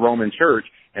with the Roman Church,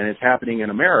 and it's happening in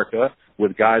America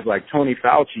with guys like Tony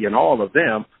Fauci and all of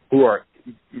them who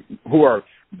are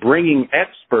bringing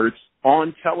experts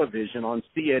on television, on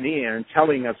CNN,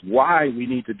 telling us why we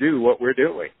need to do what we're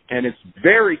doing. And it's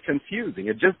very confusing.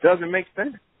 It just doesn't make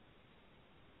sense.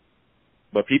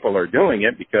 But people are doing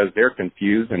it because they're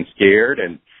confused and scared,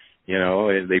 and, you know,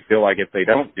 they feel like if they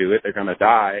don't do it, they're going to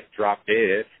die, drop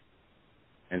dead.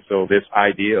 And so this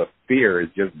idea of fear is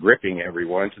just gripping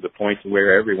everyone to the point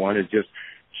where everyone is just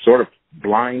sort of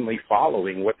blindly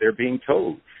following what they're being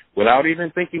told without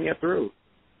even thinking it through.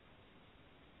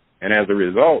 And as a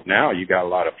result, now you got a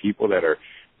lot of people that are,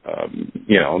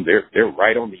 you know, they're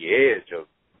right on the edge of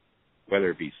whether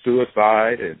it be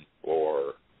suicide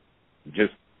or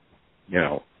just, you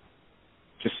know,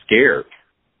 just scared,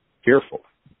 fearful.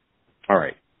 All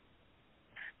right.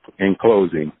 In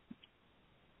closing,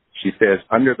 she says,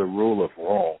 under the rule of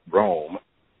Rome,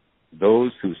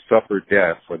 those who suffered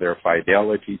death for their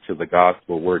fidelity to the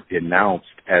gospel were denounced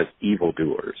as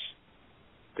evildoers.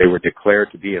 They were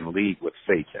declared to be in league with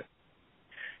Satan.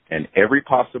 And every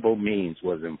possible means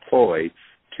was employed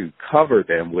to cover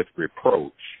them with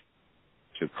reproach,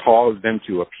 to cause them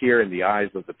to appear in the eyes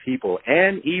of the people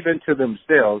and even to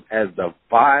themselves as the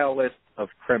vilest of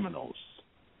criminals.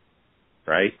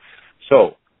 Right?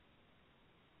 So,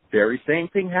 very same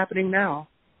thing happening now.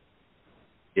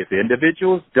 if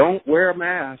individuals don't wear a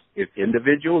mask, if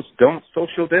individuals don't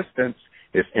social distance,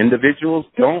 if individuals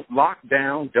don't lock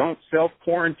down, don't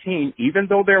self-quarantine, even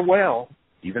though they're well,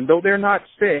 even though they're not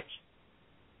sick,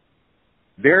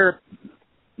 they're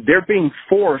being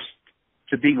forced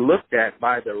to be looked at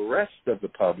by the rest of the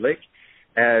public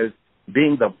as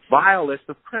being the vilest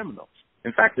of criminals.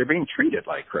 In fact, they're being treated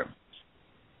like criminals,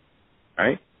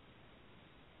 right?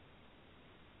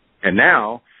 And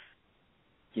now,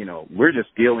 we're just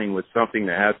dealing with something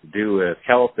that has to do with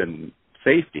health and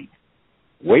safety.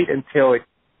 Wait until it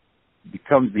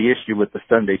becomes the issue with the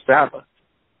Sunday Sabbath.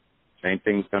 Same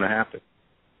thing's going to happen.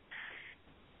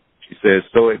 She says,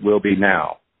 so it will be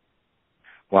now.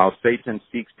 While Satan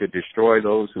seeks to destroy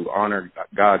those who honor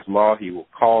God's law, he will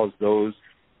cause those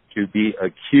to be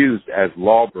accused as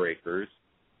lawbreakers,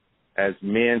 as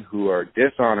men who are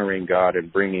dishonoring God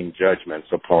and bringing judgments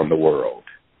upon the world.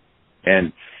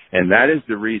 And that is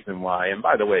the reason why, and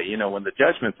by the way, when the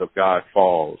judgments of God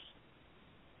falls,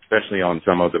 especially on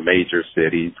some of the major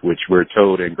cities, which we're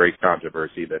told in great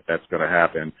controversy that that's going to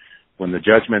happen, when the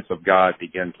judgments of God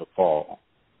begin to fall,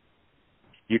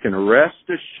 you can rest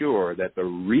assured that the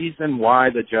reason why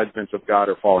the judgments of God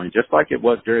are falling, just like it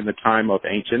was during the time of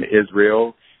ancient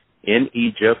Israel in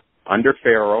Egypt under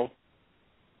Pharaoh,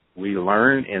 we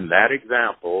learn in that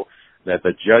example that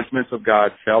the judgments of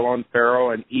God fell on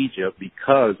Pharaoh and Egypt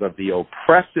because of the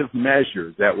oppressive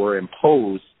measures that were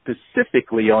imposed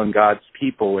specifically on God's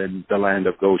people in the land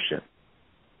of Goshen.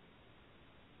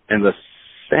 And the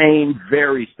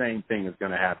very same thing is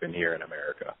going to happen here in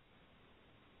America.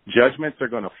 Judgments are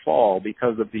going to fall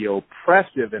because of the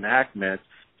oppressive enactments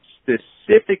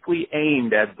specifically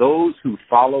aimed at those who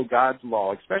follow God's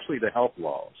law, especially the health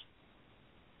laws,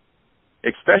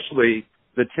 especially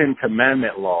the 10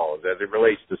 Commandment laws as it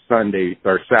relates to Sunday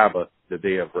or Sabbath, the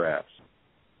day of rest.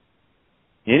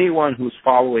 Anyone who's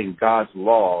following God's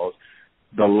laws,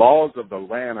 the laws of the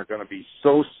land are going to be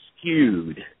so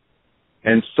skewed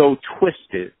and so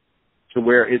twisted to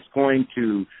where it's going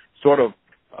to sort of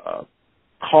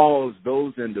cause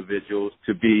those individuals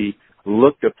to be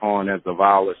looked upon as the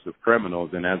vilest of criminals,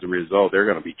 and as a result, they're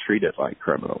going to be treated like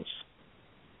criminals.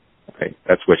 Okay,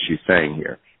 that's what she's saying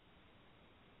here.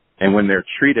 And when they're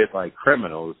treated like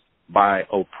criminals by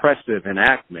oppressive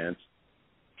enactments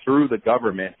through the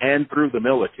government and through the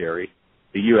military,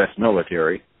 the U.S.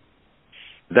 military,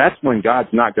 that's when God's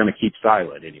not going to keep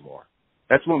silent anymore.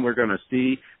 That's when we're going to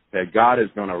see that God is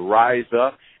going to rise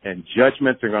up and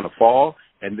judgments are going to fall,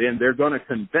 and then they're going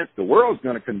to the world's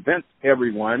going to convince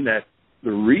everyone that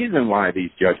the reason why these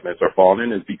judgments are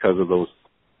falling is because of those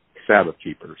Sabbath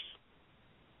keepers,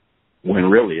 when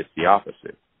really it's the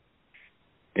opposite.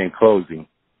 In closing,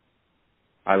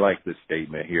 I like this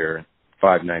statement here,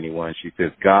 591. She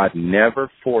says, God never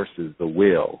forces the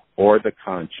will or the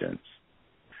conscience,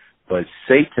 but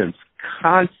Satan's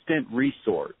constant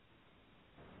resort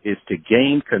is to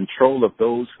gain control of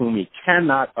those whom he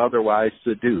cannot otherwise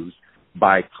seduce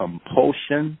by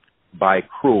compulsion, by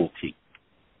cruelty.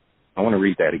 I want to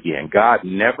read that again. God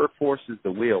never forces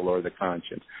the will or the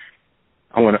conscience.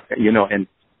 And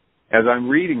as I'm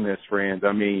reading this, friends,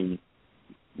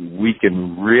 we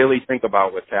can really think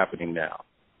about what's happening now,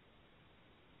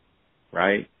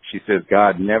 right? She says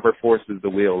God never forces the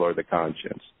will or the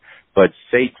conscience, but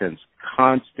Satan's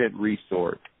constant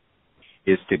resort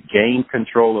is to gain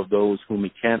control of those whom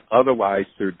he can't otherwise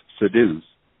seduce,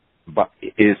 but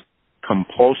is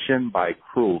compulsion by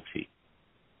cruelty.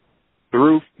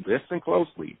 Listen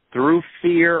closely, through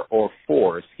fear or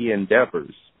force, he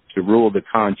endeavors to rule the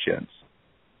conscience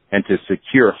and to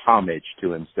secure homage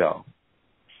to himself.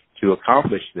 To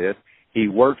accomplish this, he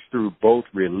works through both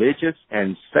religious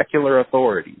and secular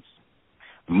authorities,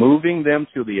 moving them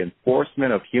to the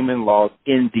enforcement of human laws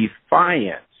in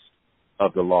defiance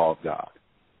of the law of God.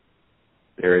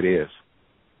 There it is.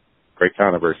 Great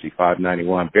Controversy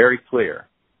 591. Very clear.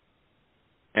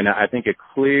 And I think it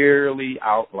clearly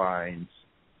outlines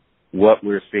what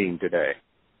we're seeing today.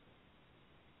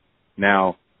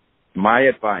 Now, my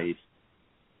advice,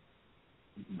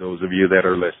 those of you that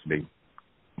are listening,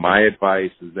 my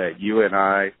advice is that you and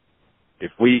I,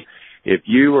 if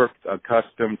you are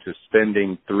accustomed to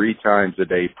spending 3 times a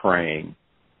day praying,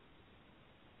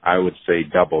 I would say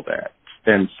double that.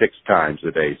 Spend 6 times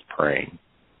a day praying.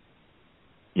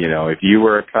 If you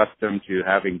were accustomed to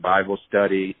having Bible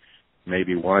study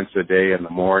maybe once a day in the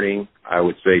morning, I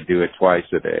would say do it twice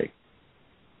a day.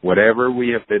 Whatever we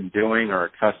have been doing or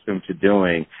accustomed to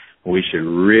doing, we should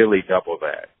really double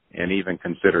that and even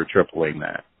consider tripling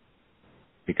that.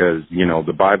 Because,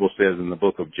 the Bible says in the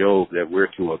book of Job that we're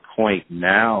to acquaint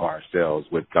now ourselves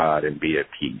with God and be at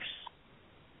peace.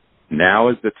 Now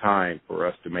is the time for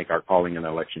us to make our calling and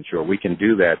election sure. We can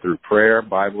do that through prayer,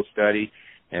 Bible study,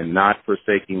 and not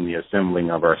forsaking the assembling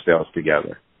of ourselves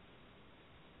together.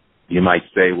 You might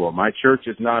say, well, my church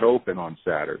is not open on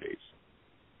Saturdays.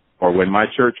 Or when my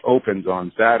church opens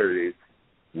on Saturdays,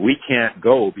 we can't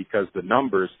go because the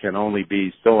numbers can only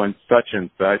be so and such, and,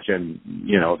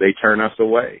 they turn us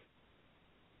away.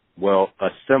 Well,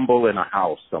 assemble in a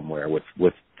house somewhere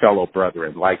with fellow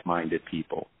brethren, like-minded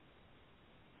people.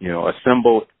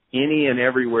 Assemble any and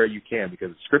everywhere you can, because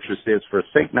the Scripture says,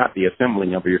 forsake not the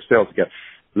assembling of yourselves together.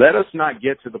 Let us not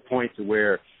get to the point to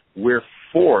where we're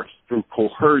forced through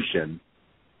coercion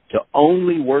to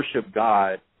only worship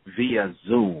God via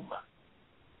Zoom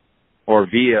or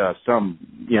via some,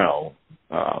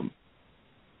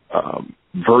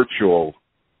 virtual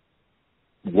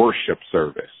worship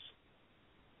service.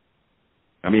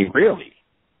 I mean, really.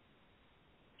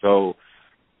 So,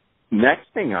 next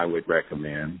thing I would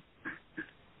recommend,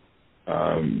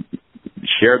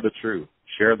 share the truth.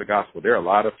 Share the gospel. There are a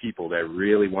lot of people that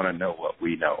really want to know what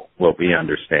we know, what we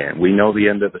understand. We know the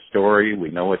end of the story. We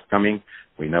know it's coming.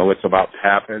 We know it's about to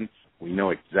happen. We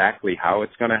know exactly how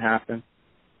it's going to happen.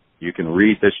 You can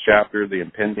read this chapter, the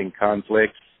impending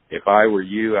conflict. If I were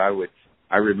you,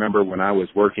 I remember when I was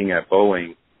working at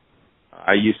Boeing,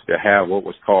 I used to have what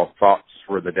was called thoughts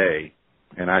for the day.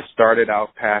 And I started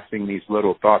out passing these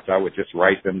little thoughts. I would just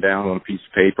write them down on a piece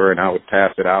of paper, and I would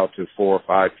pass it out to 4 or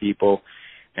 5 people.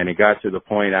 And it got to the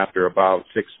point after about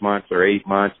 6 months or 8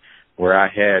 months where I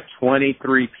had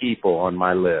 23 people on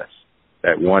my list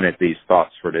that wanted these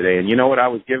thoughts for today. And you know what I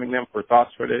was giving them for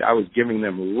thoughts for today? I was giving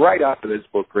them right out of this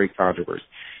book, Great Controversy.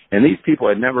 And these people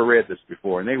had never read this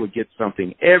before, and they would get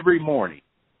something every morning.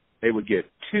 They would get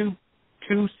two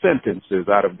sentences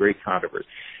out of Great Controversy.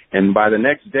 And by the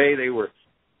next day, they were,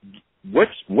 what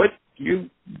you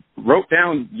wrote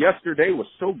down yesterday was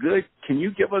so good. Can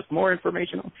you give us more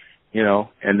information on?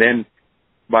 And then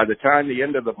by the time the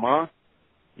end of the month,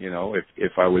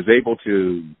 if I was able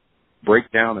to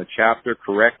break down a chapter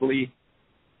correctly,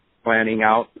 planning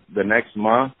out the next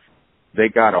month, they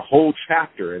got a whole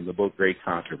chapter in the book Great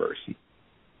Controversy.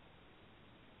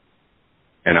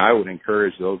 And I would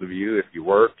encourage those of you, if you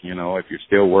work, if you're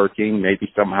still working,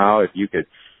 maybe somehow if you could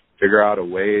figure out a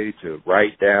way to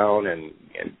write down and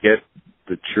get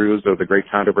the truths of the Great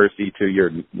Controversy to your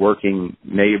working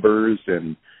neighbors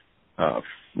and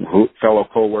fellow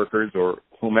coworkers or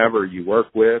whomever you work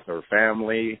with or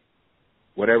family,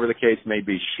 whatever the case may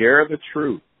be, share the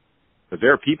truth. Because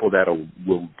there are people that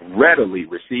will readily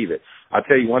receive it. I'll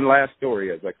tell you one last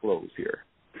story as I close here.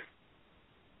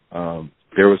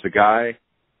 There was a guy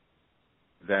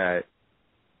that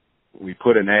we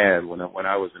put an ad when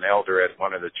I was an elder at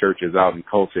one of the churches out in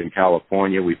Colton,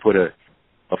 California. We put a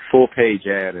full-page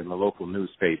ad in the local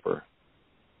newspaper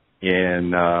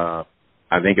in,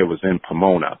 I think it was in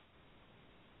Pomona.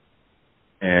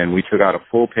 And we took out a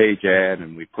full-page ad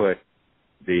and we put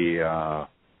the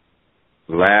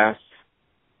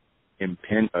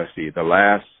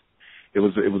it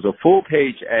was a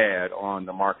full-page ad on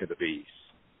the mark of the beast.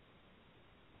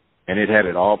 And it had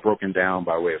it all broken down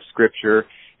by way of Scripture.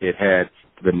 It had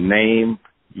the name,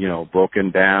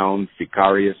 broken down,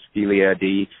 Sicarius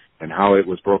Gileadi, and how it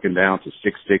was broken down to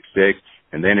 666.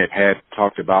 And then it had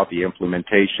talked about the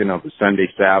implementation of the Sunday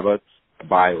Sabbath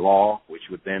by law, which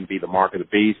would then be the mark of the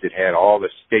beast. It had all the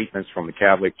statements from the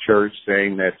Catholic Church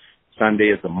saying that Sunday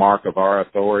is the mark of our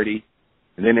authority.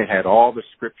 And then it had all the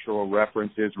scriptural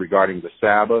references regarding the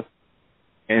Sabbath.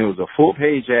 And it was a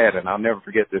full-page ad, and I'll never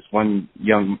forget this man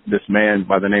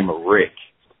by the name of Rick,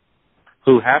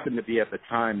 who happened to be at the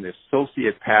time the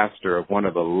associate pastor of one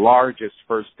of the largest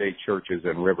first-day churches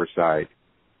in Riverside,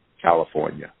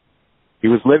 California. He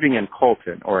was living in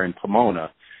Colton or in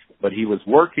Pomona, but he was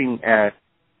working at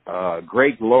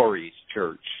Greg Laurie's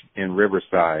church in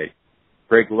Riverside.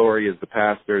 Greg Laurie is the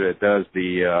pastor that does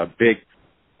the big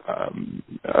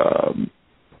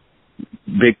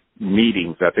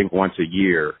meetings, I think once a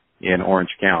year in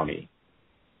Orange County.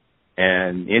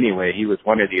 And anyway, he was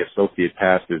one of the associate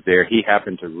pastors there. He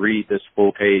happened to read this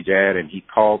full-page ad, and he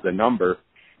called the number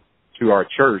to our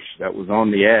church that was on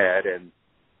the ad. And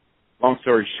long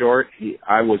story short,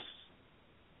 I went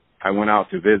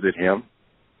out to visit him,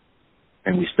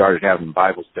 and we started having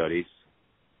Bible studies.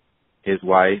 His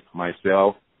wife,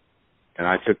 myself, and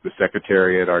I took the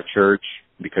secretary at our church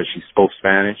because she spoke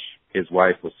Spanish. His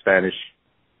wife was Spanish.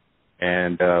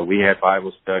 And we had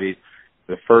Bible studies.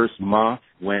 The first month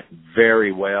went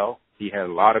very well. He had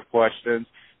a lot of questions,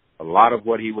 a lot of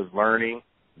what he was learning,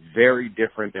 very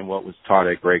different than what was taught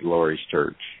at Greg Laurie's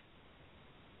church,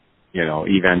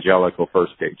 evangelical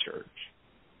first day church.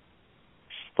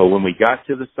 But when we got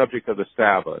to the subject of the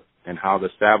Sabbath and how the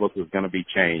Sabbath was going to be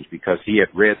changed, because he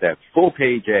had read that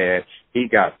full-page ad, he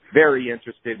got very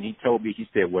interested, and he told me, he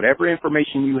said, whatever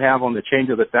information you have on the change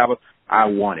of the Sabbath, I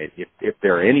want it. If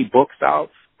there are any books out,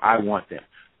 I want them.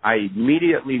 I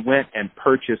immediately went and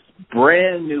purchased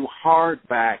brand new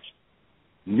hardback,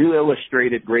 new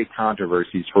illustrated Great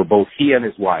Controversies for both he and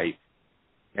his wife,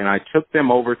 and I took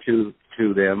them over to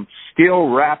them, still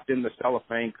wrapped in the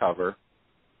cellophane cover,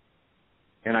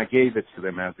 and I gave it to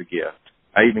them as a gift.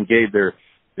 I even gave their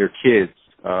kids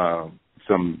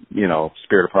some,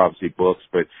 Spirit of Prophecy books,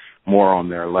 but more on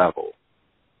their level.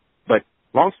 But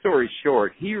long story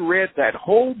short, he read that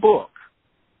whole book,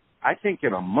 I think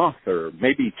in a month or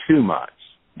maybe 2 months.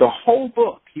 The whole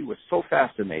book. He was so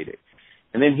fascinated.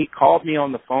 And then he called me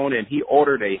on the phone and he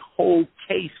ordered a whole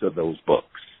case of those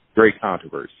books, Great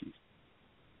Controversies.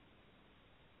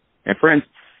 And friends,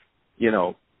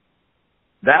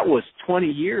 that was 20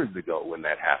 years ago when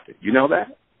that happened. You know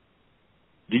that?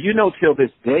 Do you know till this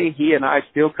day he and I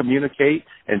still communicate?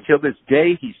 Until this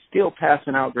day he's still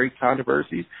passing out Great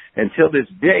Controversies. Until this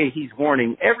day he's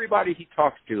warning everybody he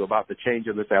talks to about the change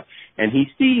of this app. And he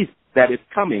sees that it's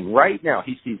coming right now.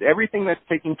 He sees everything that's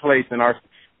taking place in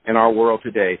our world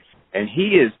today. And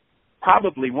he is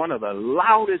probably one of the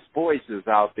loudest voices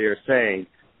out there saying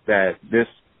that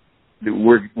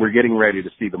we're getting ready to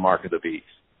see the mark of the beast.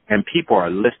 And people are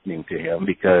listening to him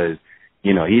because,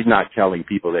 he's not telling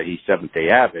people that he's Seventh-day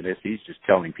Adventist. He's just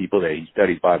telling people that he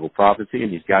studies Bible prophecy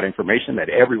and he's got information that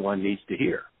everyone needs to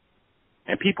hear.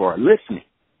 And people are listening.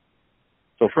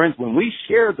 So, friends, when we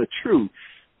share the truth,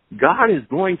 God is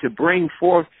going to bring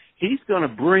forth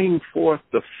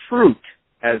the fruit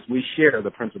as we share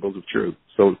the principles of truth.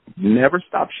 So never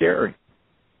stop sharing.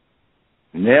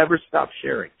 Never stop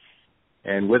sharing.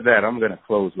 And with that, I'm going to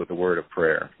close with a word of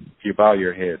prayer. If you bow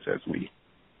your heads as we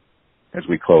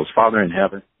close. Father in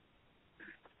heaven,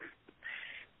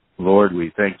 Lord,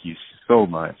 we thank you so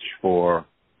much for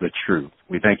the truth.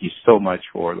 We thank you so much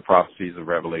for the prophecies of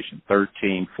Revelation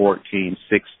 13, 14,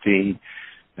 16,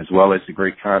 as well as the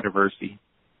Great Controversy.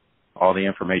 All the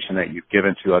information that you've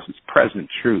given to us is present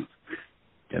truth.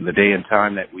 In the day and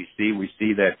time that we see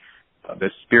that the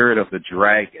spirit of the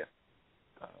dragon,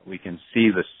 we can see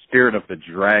the spirit of the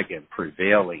dragon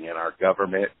prevailing in our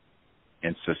government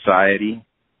and society.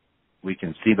 We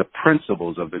can see the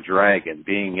principles of the dragon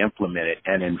being implemented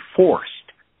and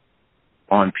enforced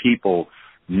on people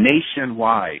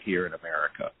nationwide here in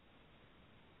America.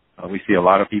 We see a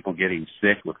lot of people getting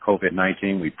sick with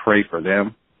COVID-19. We pray for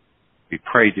them. We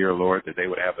pray, dear Lord, that they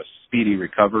would have a speedy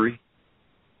recovery.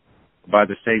 By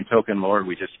the same token, Lord,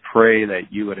 we just pray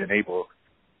that you would enable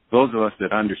those of us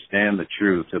that understand the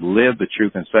truth to live the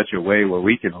truth in such a way where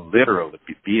we can literally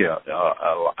be a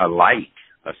light,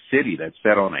 a city that's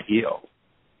set on a hill,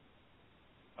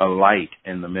 a light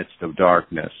in the midst of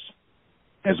darkness.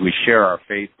 As we share our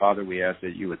faith, Father, we ask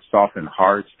that you would soften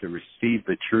hearts to receive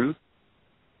the truth.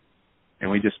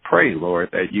 And we just pray, Lord,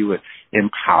 that you would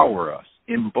empower us,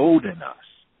 embolden us,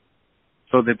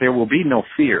 so that there will be no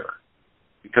fear.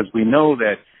 Because we know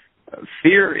that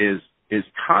fear is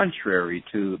contrary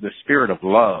to the spirit of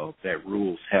love that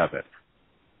rules heaven.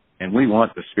 And we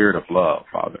want the spirit of love,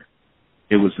 Father.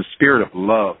 It was the spirit of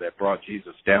love that brought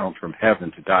Jesus down from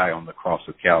heaven to die on the cross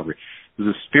of Calvary. It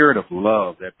was the spirit of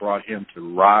love that brought him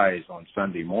to rise on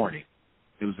Sunday morning.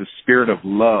 It was the spirit of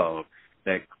love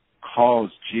that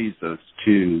caused Jesus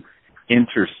to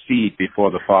intercede before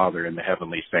the Father in the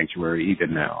heavenly sanctuary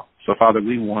even now. So, Father,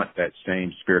 we want that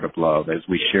same spirit of love as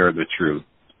we share the truth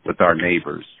with our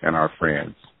neighbors and our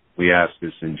friends. We ask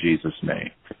this in Jesus'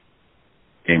 name.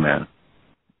 Amen.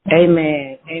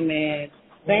 Amen. Amen.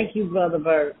 Thank you, Brother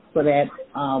Bert, for that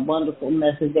wonderful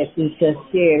message that you just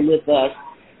shared with us.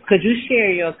 Could you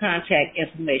share your contact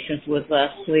information with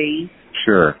us, please?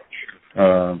 Sure.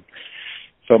 So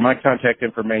my contact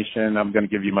information, I'm going to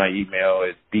give you my email.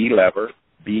 It's Leverett,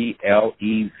 BLEVER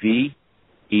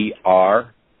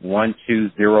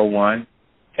 1201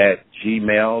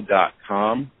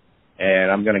 @gmail.com.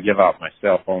 And I'm going to give out my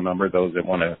cell phone number. Those that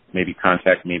want to maybe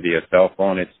contact me via cell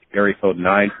phone, it's area code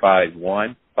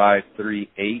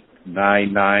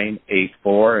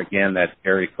 951-538-9984. Again, that's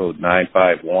area code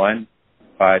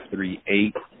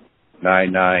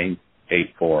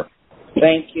 951-538-9984.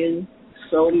 Thank you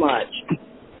so much.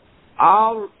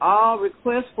 All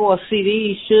requests for a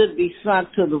CD should be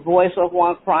sent to the Voice of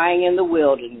One Crying in the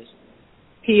Wilderness,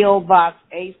 P.O. Box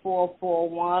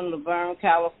 8441, Laverne,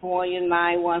 California,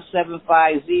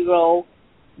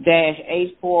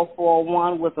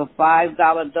 91750-8441, with a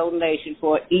 $5 donation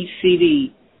for each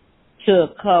CD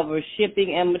to cover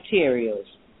shipping and materials.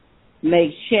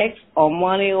 make checks or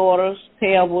money orders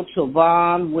payable to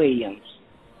Vaughn Williams.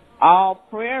 All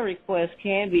prayer requests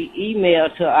can be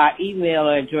emailed to our email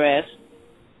address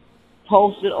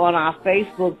posted on our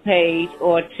Facebook page,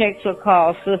 or text or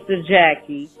call Sister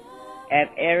Jackie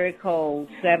at area code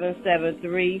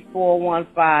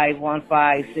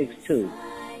 773-415-1562.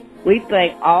 We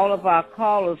thank all of our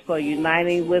callers for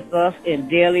uniting with us in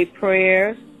daily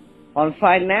prayers, on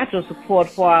financial support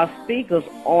for our speakers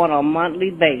on a monthly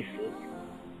basis.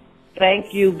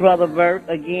 Thank you, Brother Bert,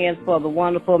 again for the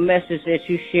wonderful message that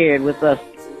you shared with us.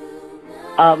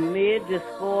 Amid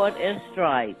discord and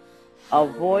strife, a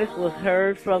voice was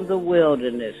heard from the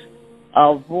wilderness,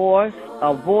 a voice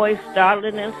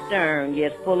startling and stern,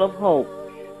 yet full of hope.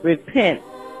 Repent,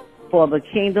 for the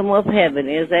kingdom of heaven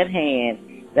is at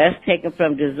hand. That's taken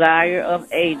from Desire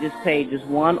of Ages, pages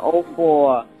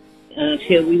 104.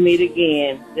 Until we meet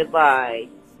again, goodbye.